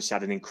obviously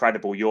had an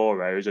incredible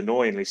Euros,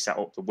 annoyingly set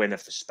up the winner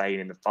for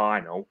Spain in the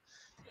final.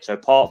 So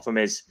apart from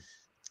his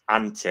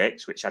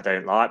antics, which I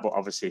don't like, but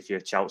obviously if you're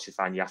a Chelsea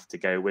fan, you have to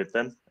go with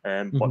them.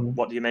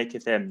 What do you make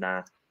of him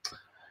now?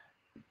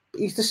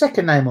 He's the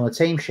second name on the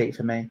team sheet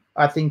for me.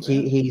 I think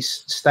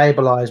he's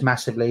stabilised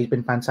massively. He's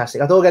been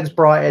fantastic. I thought against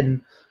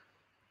Brighton,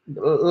 a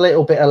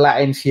little bit of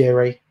Latin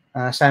fury.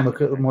 Same with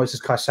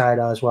Moises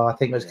Caicedo as well. I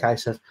think it was a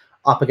case of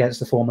up against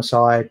the former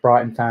side,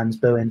 Brighton fans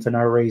booing for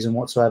no reason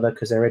whatsoever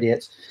because they're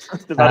idiots.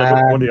 They've had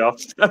a money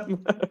off.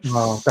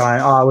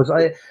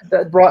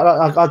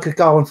 I could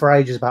go on for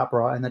ages about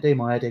Brighton. They do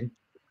my head in.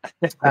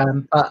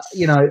 But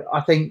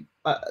I think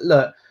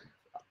look,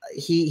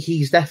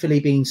 he's definitely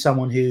been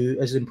someone who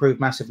has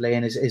improved massively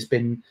and has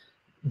been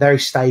very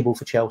stable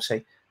for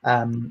Chelsea.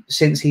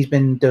 Since he's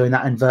been doing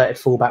that inverted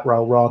fullback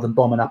role rather than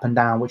bombing up and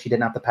down, which he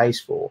didn't have the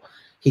pace for,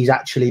 he's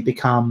actually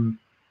become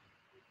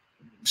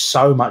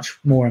so much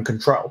more in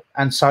control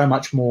and so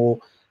much more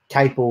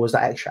capable as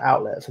that extra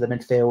outlet for the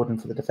midfield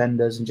and for the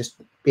defenders, and just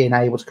being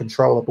able to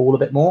control the ball a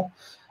bit more,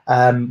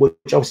 which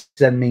obviously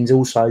then means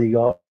also you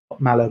got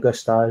Malo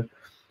Gusto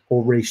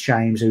or Reece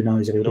James, who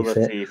knows if he'll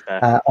be fit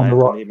on the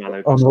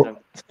right.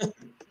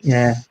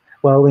 Yeah.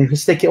 Well, if you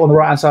stick it on the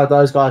right hand side,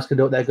 those guys can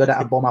do what they're good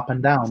at and bomb up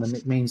and down, and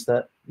it means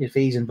that if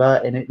he's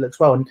inverting, it looks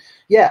well. And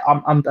yeah,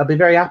 I'd be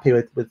very happy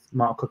with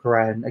Marc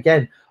Cucurella. And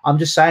again, I'm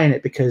just saying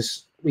it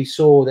because we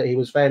saw that he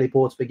was fairly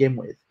poor to begin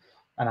with,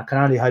 and I can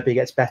only hope he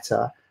gets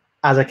better,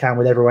 as I can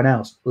with everyone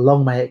else.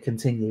 Long may it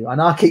continue. I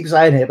know I keep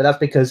saying it, but that's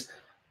because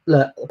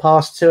look, the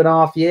past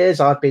 2.5 years,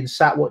 I've been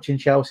sat watching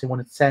Chelsea and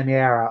wanted to tear my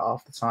hair out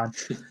half the time.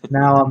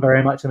 Now I'm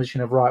very much in the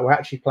position of, right, we're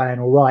actually playing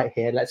all right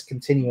here. Let's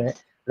continue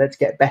it. Let's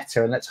get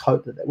better, and let's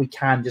hope that we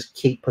can just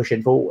keep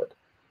pushing forward.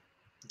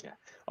 Yeah.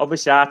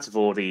 Obviously, out of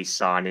all these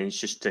signings,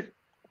 just to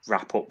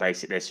wrap up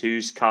basically this,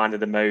 who's kind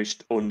of the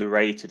most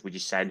underrated, would you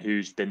say, and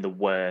who's been the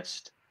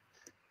worst?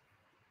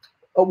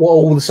 What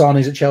all the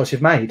signings that Chelsea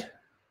have made?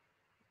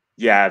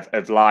 Yeah,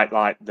 of like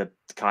the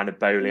kind of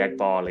Bowley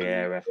Barley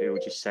era, who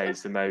would you say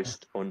is the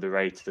most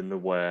underrated and the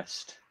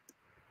worst?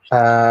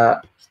 I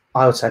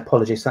would say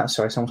apologies.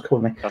 Sorry, someone's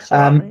calling me. That's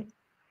all right,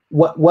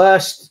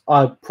 worst,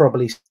 I'd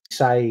probably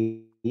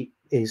say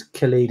is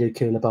Kalidou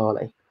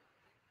Koulibaly.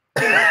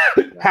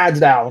 Hands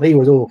down, he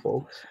was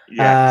awful.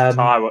 Yeah,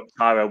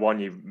 Tyro one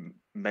you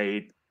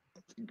made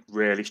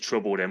really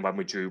troubled him when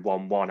we drew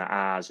 1-1 at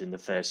ours in the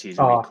first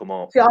season we come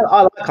up. See,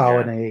 I like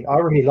Carwini. I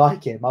really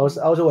like him. I was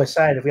always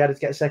saying if we had to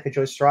get a second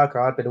choice striker,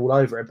 I'd been all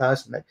over him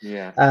personally.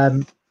 Yeah.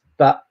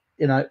 But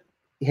you know,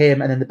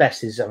 him, and then the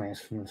best is, I mean,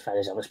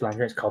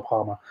 it's Cole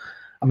Palmer.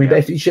 I mean,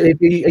 but are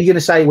you going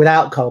to say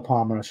without Cole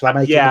Palmer? Shall I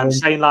make I'm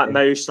saying like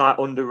most like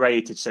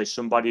underrated. So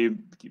somebody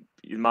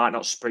you might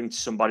not spring to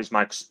somebody's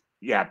mind.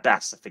 Yeah,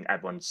 best. I think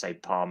everyone would say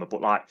Palmer,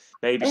 but like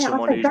maybe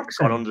someone who's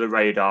gone under the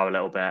radar a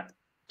little bit.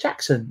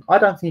 Jackson, I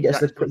don't think he gets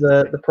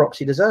the props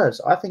he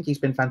deserves. I think he's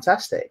been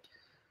fantastic,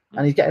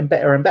 and he's getting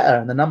better and better,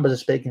 and the numbers are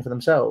speaking for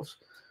themselves.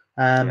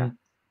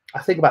 I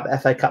think about the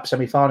FA Cup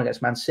semi-final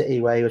against Man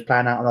City, where he was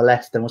playing out on the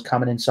left and was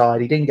coming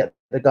inside. He didn't get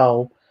the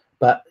goal,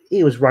 but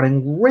he was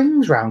running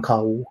rings around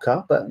Kyle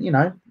Walker. But you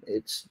know,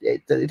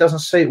 it doesn't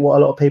suit what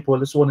a lot of people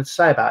just wanted to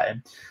say about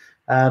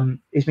him.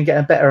 He's been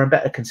getting better and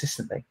better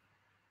consistently.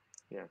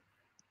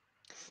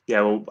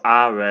 Yeah,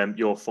 well,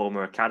 your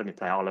former academy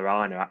player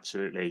Olarina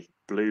absolutely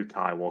blew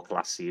Kyle Walker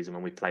last season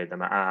when we played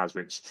them at ours,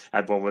 which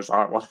everyone was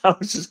like, well, I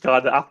was just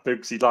kind of happy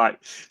because he like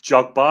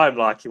jogged by him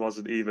like he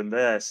wasn't even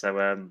there.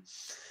 So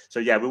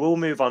yeah, we will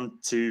move on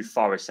to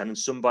Forest and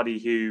somebody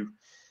who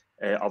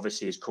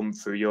obviously has come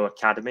through your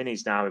academy and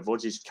he's now with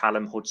us is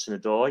Callum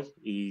Hudson-Odoi.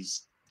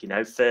 He's, you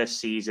know, first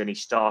season he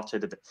scored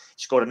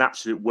an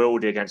absolute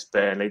worldie against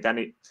Burnley. Then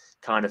it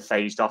kind of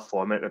phased off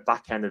for him at the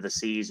back end of the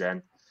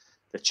season.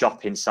 The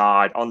chop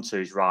inside onto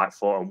his right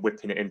foot and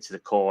whipping it into the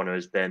corner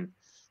has been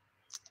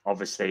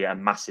obviously a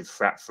massive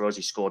threat for us.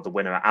 He scored the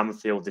winner at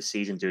Anfield this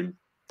season, doing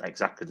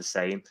exactly the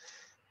same.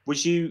 Do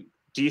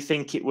you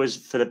think it was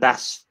for the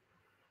best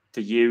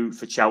for you,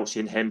 for Chelsea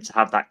and him to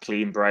have that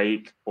clean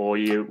break, or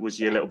was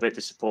you a little bit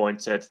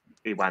disappointed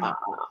he went?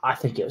 I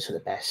think it was for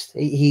the best.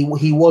 He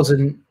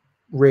wasn't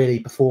really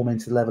performing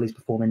to the level he's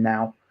performing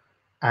now,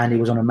 and he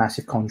was on a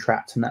massive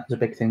contract, and that was a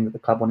big thing that the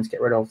club wanted to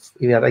get rid of.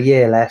 He had a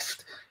year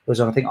left. It was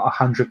on, I think,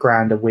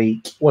 $100,000 a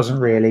week. Wasn't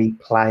really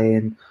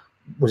playing,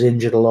 was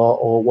injured a lot,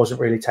 or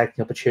wasn't really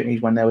taking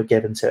opportunities when they were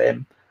given to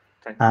him.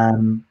 Okay.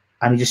 And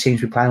he just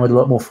seems to be playing with a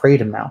lot more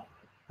freedom now.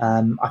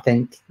 I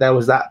think there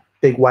was that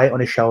big weight on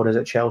his shoulders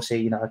at Chelsea.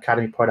 You know,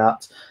 academy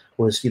product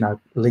was, you know,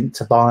 linked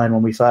to Bayern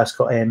when we first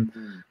got him.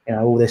 You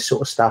know, all this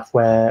sort of stuff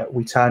where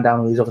we turned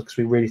down all these offers because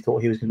we really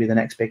thought he was going to be the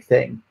next big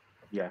thing.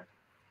 Yeah.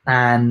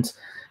 And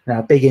you know,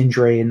 a big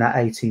injury in that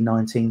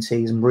 18-19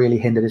 season really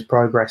hindered his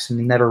progress, and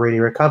he never really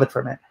recovered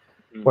from it.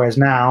 Whereas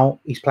now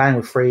he's playing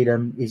with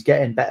freedom, he's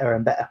getting better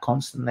and better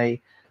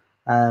constantly.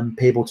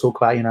 People talk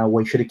about, you know,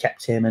 we should have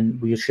kept him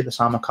and we should have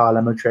signed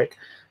Mykhailo Mudryk.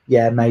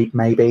 Yeah,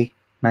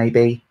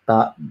 maybe,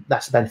 but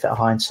that's the benefit of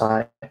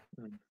hindsight.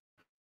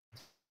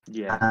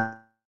 Yeah.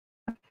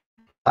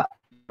 But,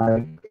 you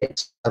know,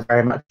 it's a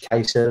very much a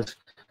case of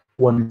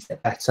wanting to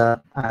get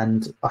better,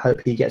 and I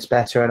hope he gets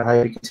better and I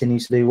hope he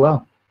continues to do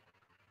well.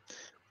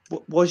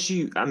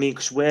 I mean,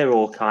 because we're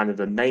all kind of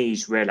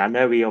amazed, really. I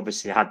know he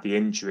obviously had the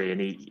injury and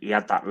he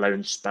had that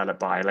loan spell at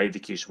Bayer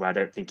Leverkusen where I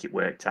don't think it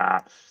worked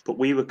out. But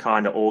we were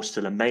kind of all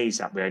still amazed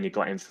that we only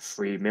got him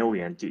for $3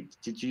 million.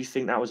 Did you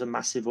think that was a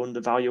massive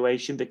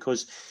undervaluation?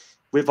 Because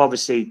with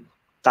obviously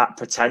that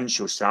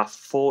potential stuff,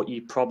 I thought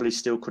you probably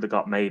still could have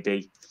got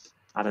maybe,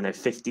 I don't know,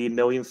 15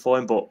 million for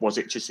him. But was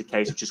it just a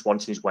case of just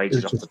wanting his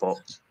wages off the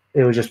books?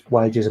 It was just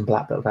wages and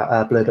blue book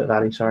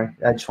value. Sorry,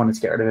 I just wanted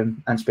to get rid of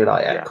him and just be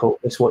like, yeah. Cool.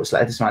 This much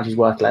is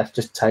worth left.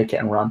 Just take it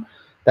and run.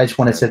 They just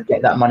wanted to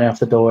get that money off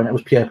the door, and it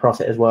was pure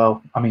profit as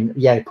well. I mean,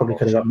 yeah, he probably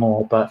could have got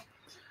more, but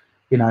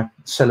you know,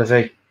 c'est la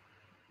vie.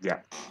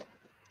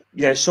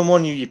 Yeah,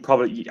 someone you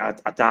probably, I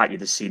doubt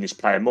you'd have seen this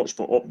player much,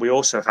 but we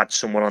also had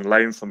someone on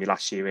loan from you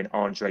last year in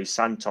Andre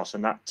Santos,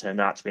 and that turned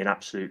out to be an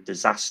absolute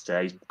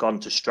disaster. He's gone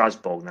to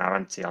Strasbourg now,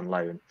 hasn't he, on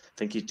loan? I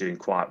think he's doing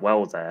quite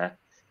well there.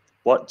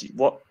 What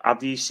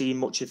have you seen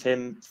much of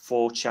him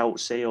for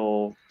Chelsea,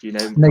 or do you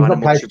know? No, he's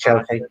not played for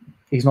Chelsea.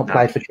 He's not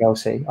played for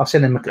Chelsea. I've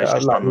seen him on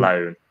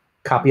loan.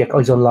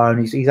 He's on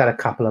loan. He's had a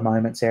couple of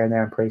moments here and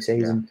there in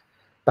pre-season,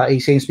 but he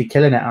seems to be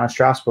killing it out of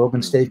Strasbourg.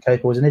 And Steve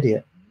Cooper was an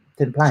idiot;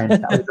 didn't play him.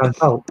 That was his own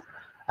fault.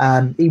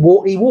 He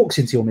walks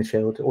into your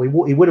midfield,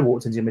 or he would have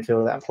walked into your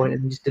midfield at that point,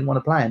 and he just didn't want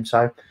to play him. So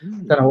I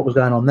don't know what was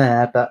going on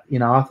there, but you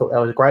know, I thought that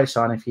was a great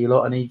signing for you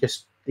lot, and he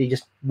just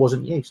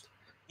wasn't used.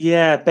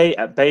 Yeah,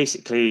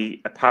 basically,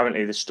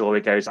 apparently the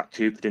story goes that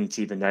Cooper didn't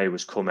even know he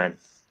was coming,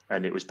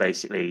 and it was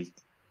basically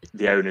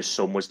the owner's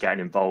son was getting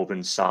involved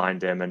and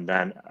signed him, and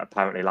then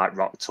apparently like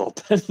rocked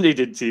up and he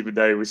didn't even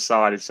know he was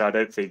signing. So I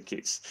don't think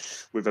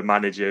it's with a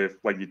manager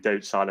when you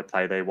don't sign a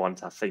player they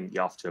want. I think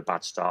you're off to a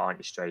bad start, aren't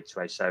you, straight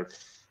away? So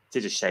it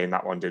is a shame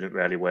that one didn't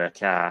really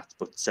work out.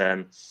 But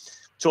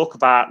talk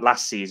about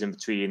last season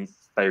between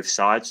both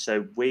sides.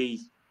 So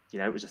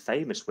it was a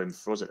famous win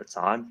for us at the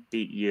time.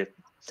 Beat you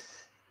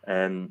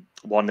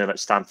 1-0 at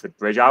Stamford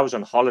Bridge. I was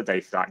on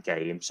holiday for that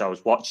game, so I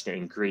was watching it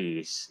in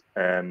Greece,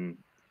 and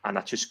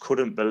I just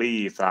couldn't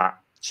believe that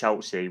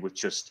Chelsea were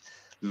just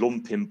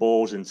lumping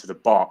balls into the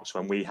box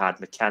when we had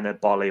McKenna,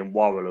 Bolly and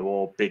Worrell, who are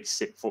all big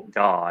 6-foot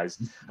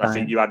guys. Right. I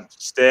think you had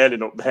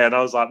Sterling up there, and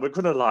I was like, we're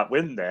going to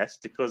win this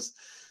because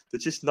they're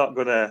just not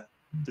going to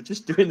they're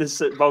just doing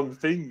the wrong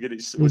thing, and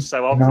it was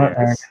so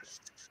obvious.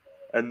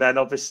 And then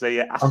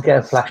obviously, I'm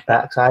getting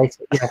flashbacks. I hate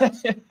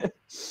it.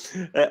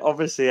 Yeah.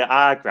 Obviously, at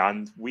our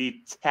ground,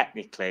 we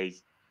technically,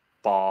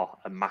 bar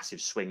a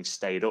massive swing,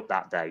 stayed up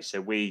that day.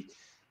 So we,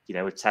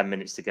 with 10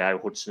 minutes to go,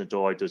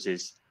 Hudson-Odoi does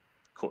his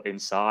cut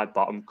inside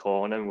bottom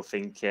corner, and we're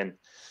thinking,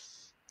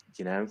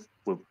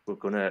 we're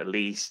going to at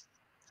least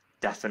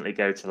definitely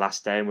go to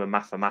last day, and we're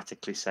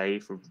mathematically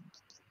safe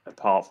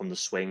apart from the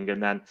swing.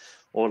 And then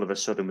all of a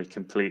sudden we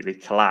completely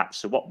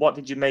collapsed. So what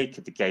did you make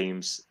of the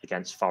games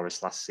against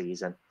Forest last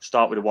season?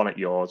 Start with the one at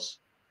yours.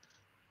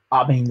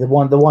 I mean, the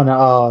one at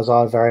ours,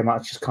 I very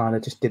much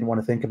just didn't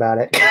want to think about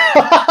it.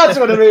 I just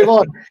want to move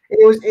on.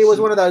 It was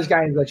one of those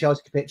games where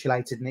Chelsea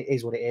capitulated, and it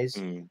is what it is.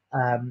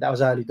 That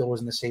was early doors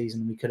in the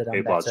season. We could have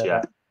done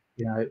better.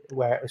 Yeah.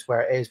 Where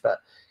it is. But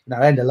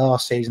end of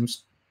last season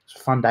was a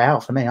fun day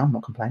out for me. I'm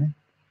not complaining.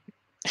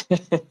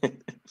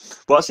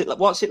 What's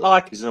it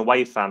like as an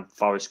away fan,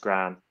 Forest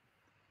Ground?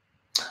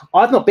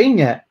 I've not been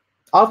yet.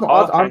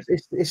 Okay.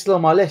 It's still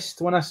on my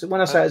list. When I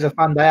say it's a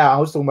fun day out, I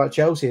was talking about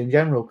Chelsea in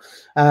general.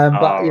 But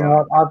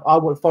I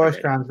want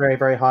Forest Ground very,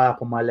 very high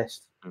up on my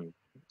list.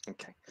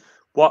 Okay.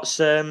 What's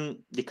your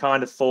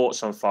kind of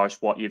thoughts on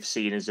Forest? What you've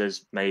seen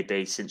as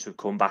maybe since we've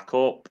come back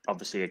up,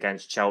 obviously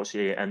against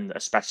Chelsea, and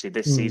especially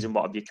this season.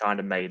 What have you kind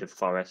of made of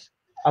Forest?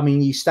 I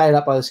mean, you stayed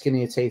up by the skin of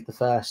your teeth the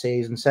first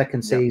season.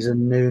 Second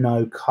season,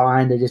 Nuno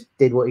kind of just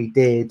did what he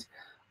did.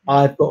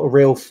 I've got a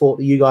real thought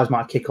that you guys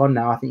might kick on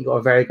now. I think you've got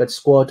a very good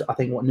squad. I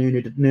think what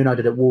Nuno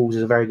did at Wolves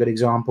is a very good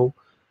example.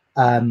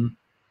 And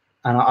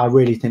I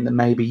really think that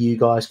maybe you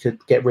guys could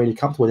get really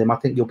comfortable with him. I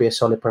think you'll be a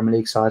solid Premier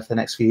League side for the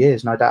next few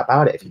years, no doubt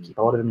about it, if you keep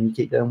hold of him and you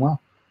keep doing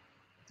well.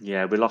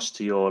 Yeah, we lost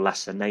to your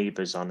lesser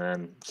neighbours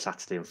on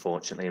Saturday,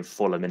 unfortunately, in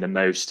Fulham, in the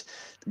most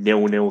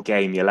 0-0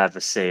 game you'll ever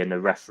see. And the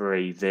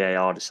referee,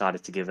 VAR,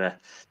 decided to give a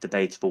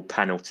debatable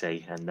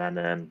penalty and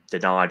then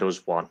denied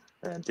us one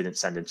and didn't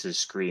send him to the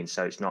screen.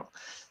 So it's not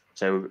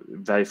so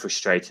very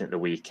frustrating at the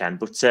weekend.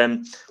 But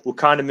we'll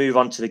kind of move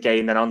on to the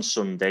game then on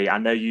Sunday. I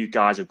know you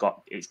guys have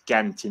got it's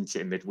Ghent into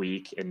it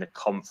midweek in the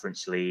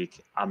Conference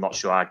League. I'm not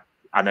sure.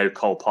 I know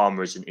Cole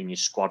Palmer isn't in your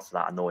squad for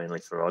that, annoyingly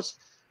for us.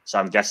 So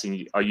I'm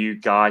guessing, are you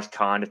guys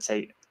kind of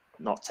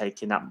not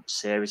taking that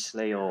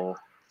seriously, or?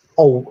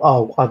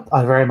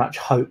 I very much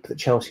hope that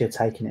Chelsea are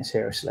taking it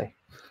seriously.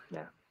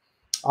 Yeah,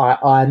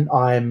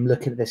 I'm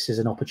looking at this as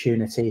an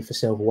opportunity for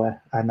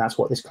silverware, and that's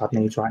what this club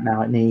needs right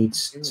now. It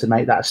needs to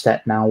make that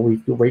step now.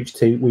 We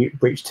reached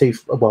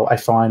a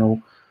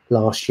final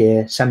last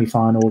year,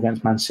 semi-final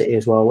against Man City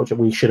as well, which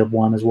we should have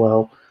won as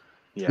well.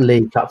 Yeah.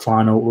 League Cup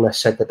final, less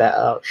said the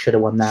better. Should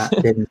have won that,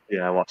 didn't.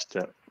 Yeah, I watched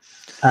it.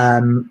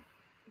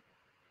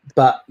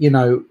 But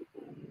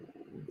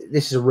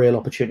this is a real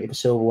opportunity for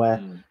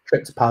silverware.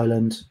 Trip to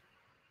Poland,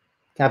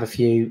 have a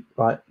few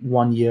like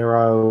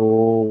 €1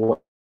 or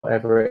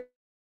whatever it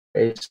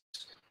is,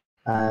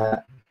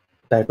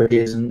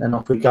 beverages, and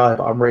off we go.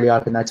 But I'm really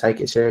hoping they take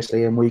it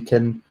seriously and we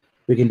can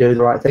do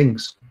the right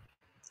things.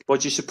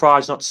 Was you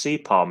surprised not to see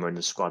Palmer in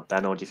the squad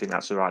then, or do you think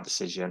that's the right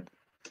decision?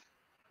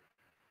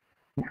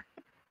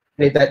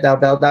 They'll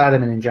add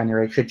him in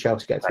January. Should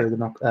Chelsea get through the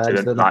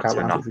knockout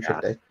round, which we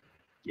should do.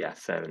 Yeah,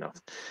 fair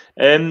enough.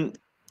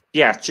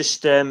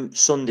 Just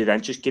Sunday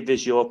then. Just give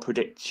us your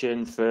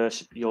prediction for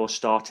your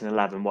starting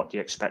 11. What do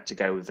you expect to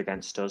go with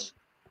against us?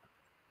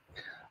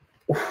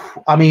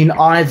 I mean,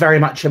 I very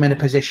much am in a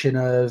position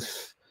of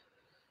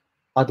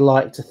I'd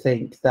like to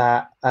think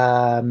that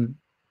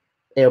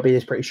it'll be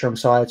this pretty strong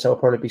side. So I'll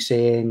probably be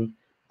seeing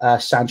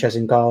Sanchez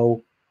in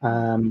goal,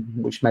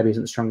 which maybe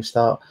isn't the strongest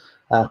start.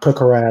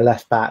 Cucurella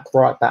left back,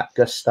 right back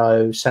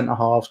Gusto, centre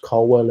halves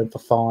Colwell and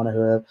Fofana,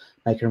 who are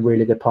making a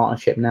really good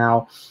partnership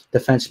now.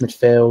 Defensive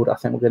midfield, I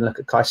think we're going to look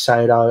at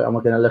Caicedo and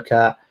we're going to look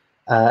at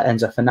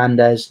Enzo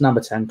Fernandez.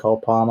 Number 10,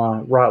 Cole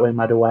Palmer. Right wing,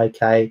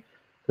 Madueke.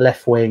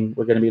 Left wing,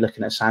 we're going to be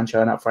looking at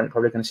Sancho, and up front,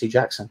 probably going to see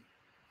Jackson.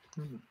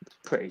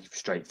 Pretty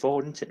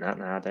straightforward, isn't it, that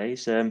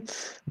nowadays? And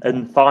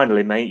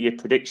finally, mate, your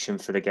prediction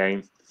for the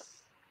game.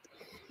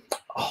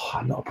 Oh,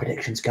 I'm not a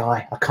predictions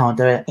guy. I can't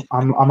do it.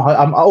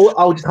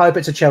 I'll just hope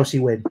it's a Chelsea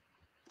win.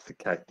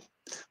 Okay,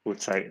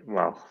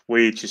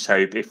 we just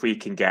hope if we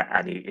can get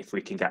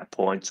a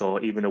point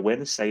or even a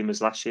win, same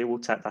as last year, we'll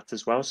take that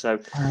as well. So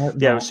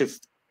yeah,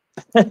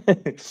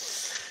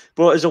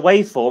 but his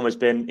away form has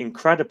been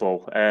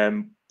incredible.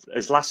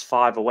 His last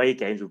 5 away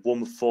games, we've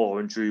won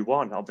 4 and drew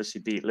 1.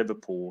 Obviously, beat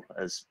Liverpool,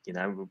 as you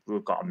know,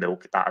 we've got to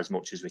milk that as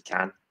much as we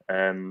can.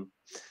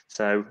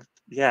 So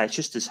yeah, it's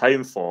just his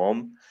home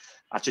form.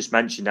 I just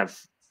mentioned that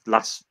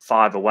last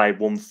 5 away,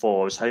 won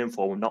 4. His home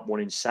form, we've not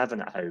won in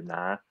 7 at home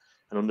now.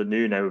 And under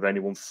Nuno, we've only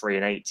won 3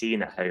 and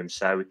 18 at home.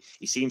 So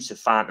he seems to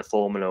find the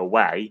formula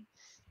away.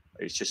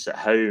 It's just at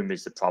home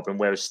is the problem.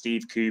 Whereas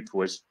Steve Cooper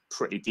was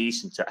pretty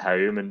decent at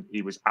home and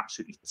he was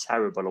absolutely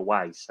terrible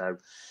away. So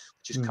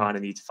just kind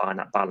of need to find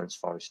that balance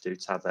for us to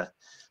have a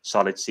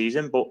solid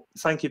season. But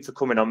thank you for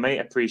coming on, mate.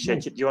 I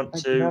appreciate it. Do you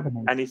want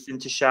anything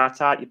to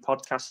shout out your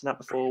podcast and that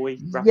before we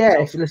wrap it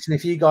up?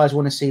 If you guys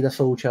want to see the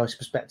full Chelsea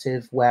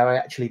perspective, where I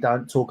actually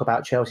don't talk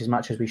about Chelsea as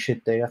much as we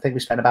should do, I think we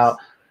spent about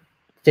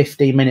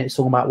 15 minutes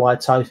talking about why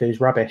Tofu's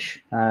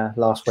rubbish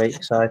last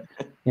week. So,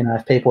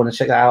 if people want to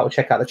check that out,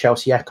 check out the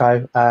Chelsea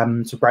Echo.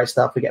 Some great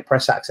stuff. We get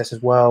press access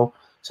as well.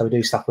 So we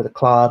do stuff with the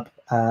club,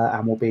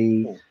 and we'll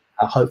be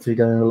hopefully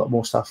doing a lot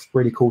more stuff,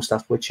 really cool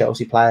stuff with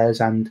Chelsea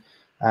players and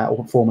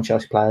or former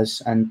Chelsea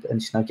players, and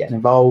getting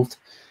involved.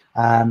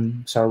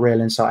 So a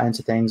real insight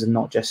into things and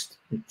not just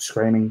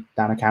screaming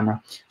down a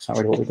camera. It's not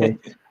really what we do.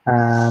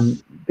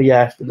 But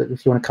yeah,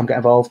 if you want to come get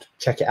involved,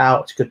 check it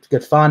out. It's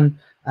good fun.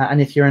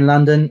 And if you're in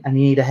London and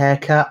you need a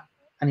haircut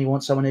and you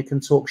want someone who can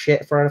talk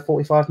shit for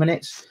 45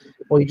 minutes,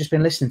 or you've just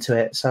been listening to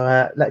it,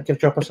 so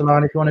drop us a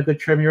line if you want a good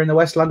trim. You're in the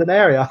West London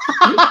area.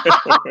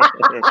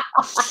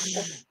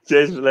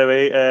 Cheers,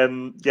 Louis.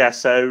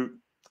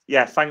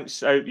 Thanks.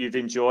 Hope you've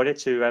enjoyed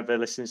it. Whoever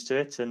listens to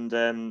it,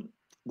 and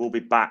we'll be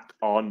back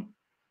on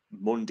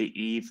Monday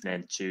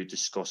evening to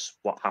discuss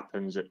what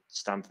happens at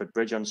Stamford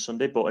Bridge on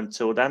Sunday. But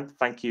until then,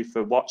 thank you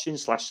for watching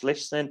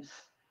 /listening,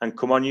 and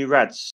come on, you Reds.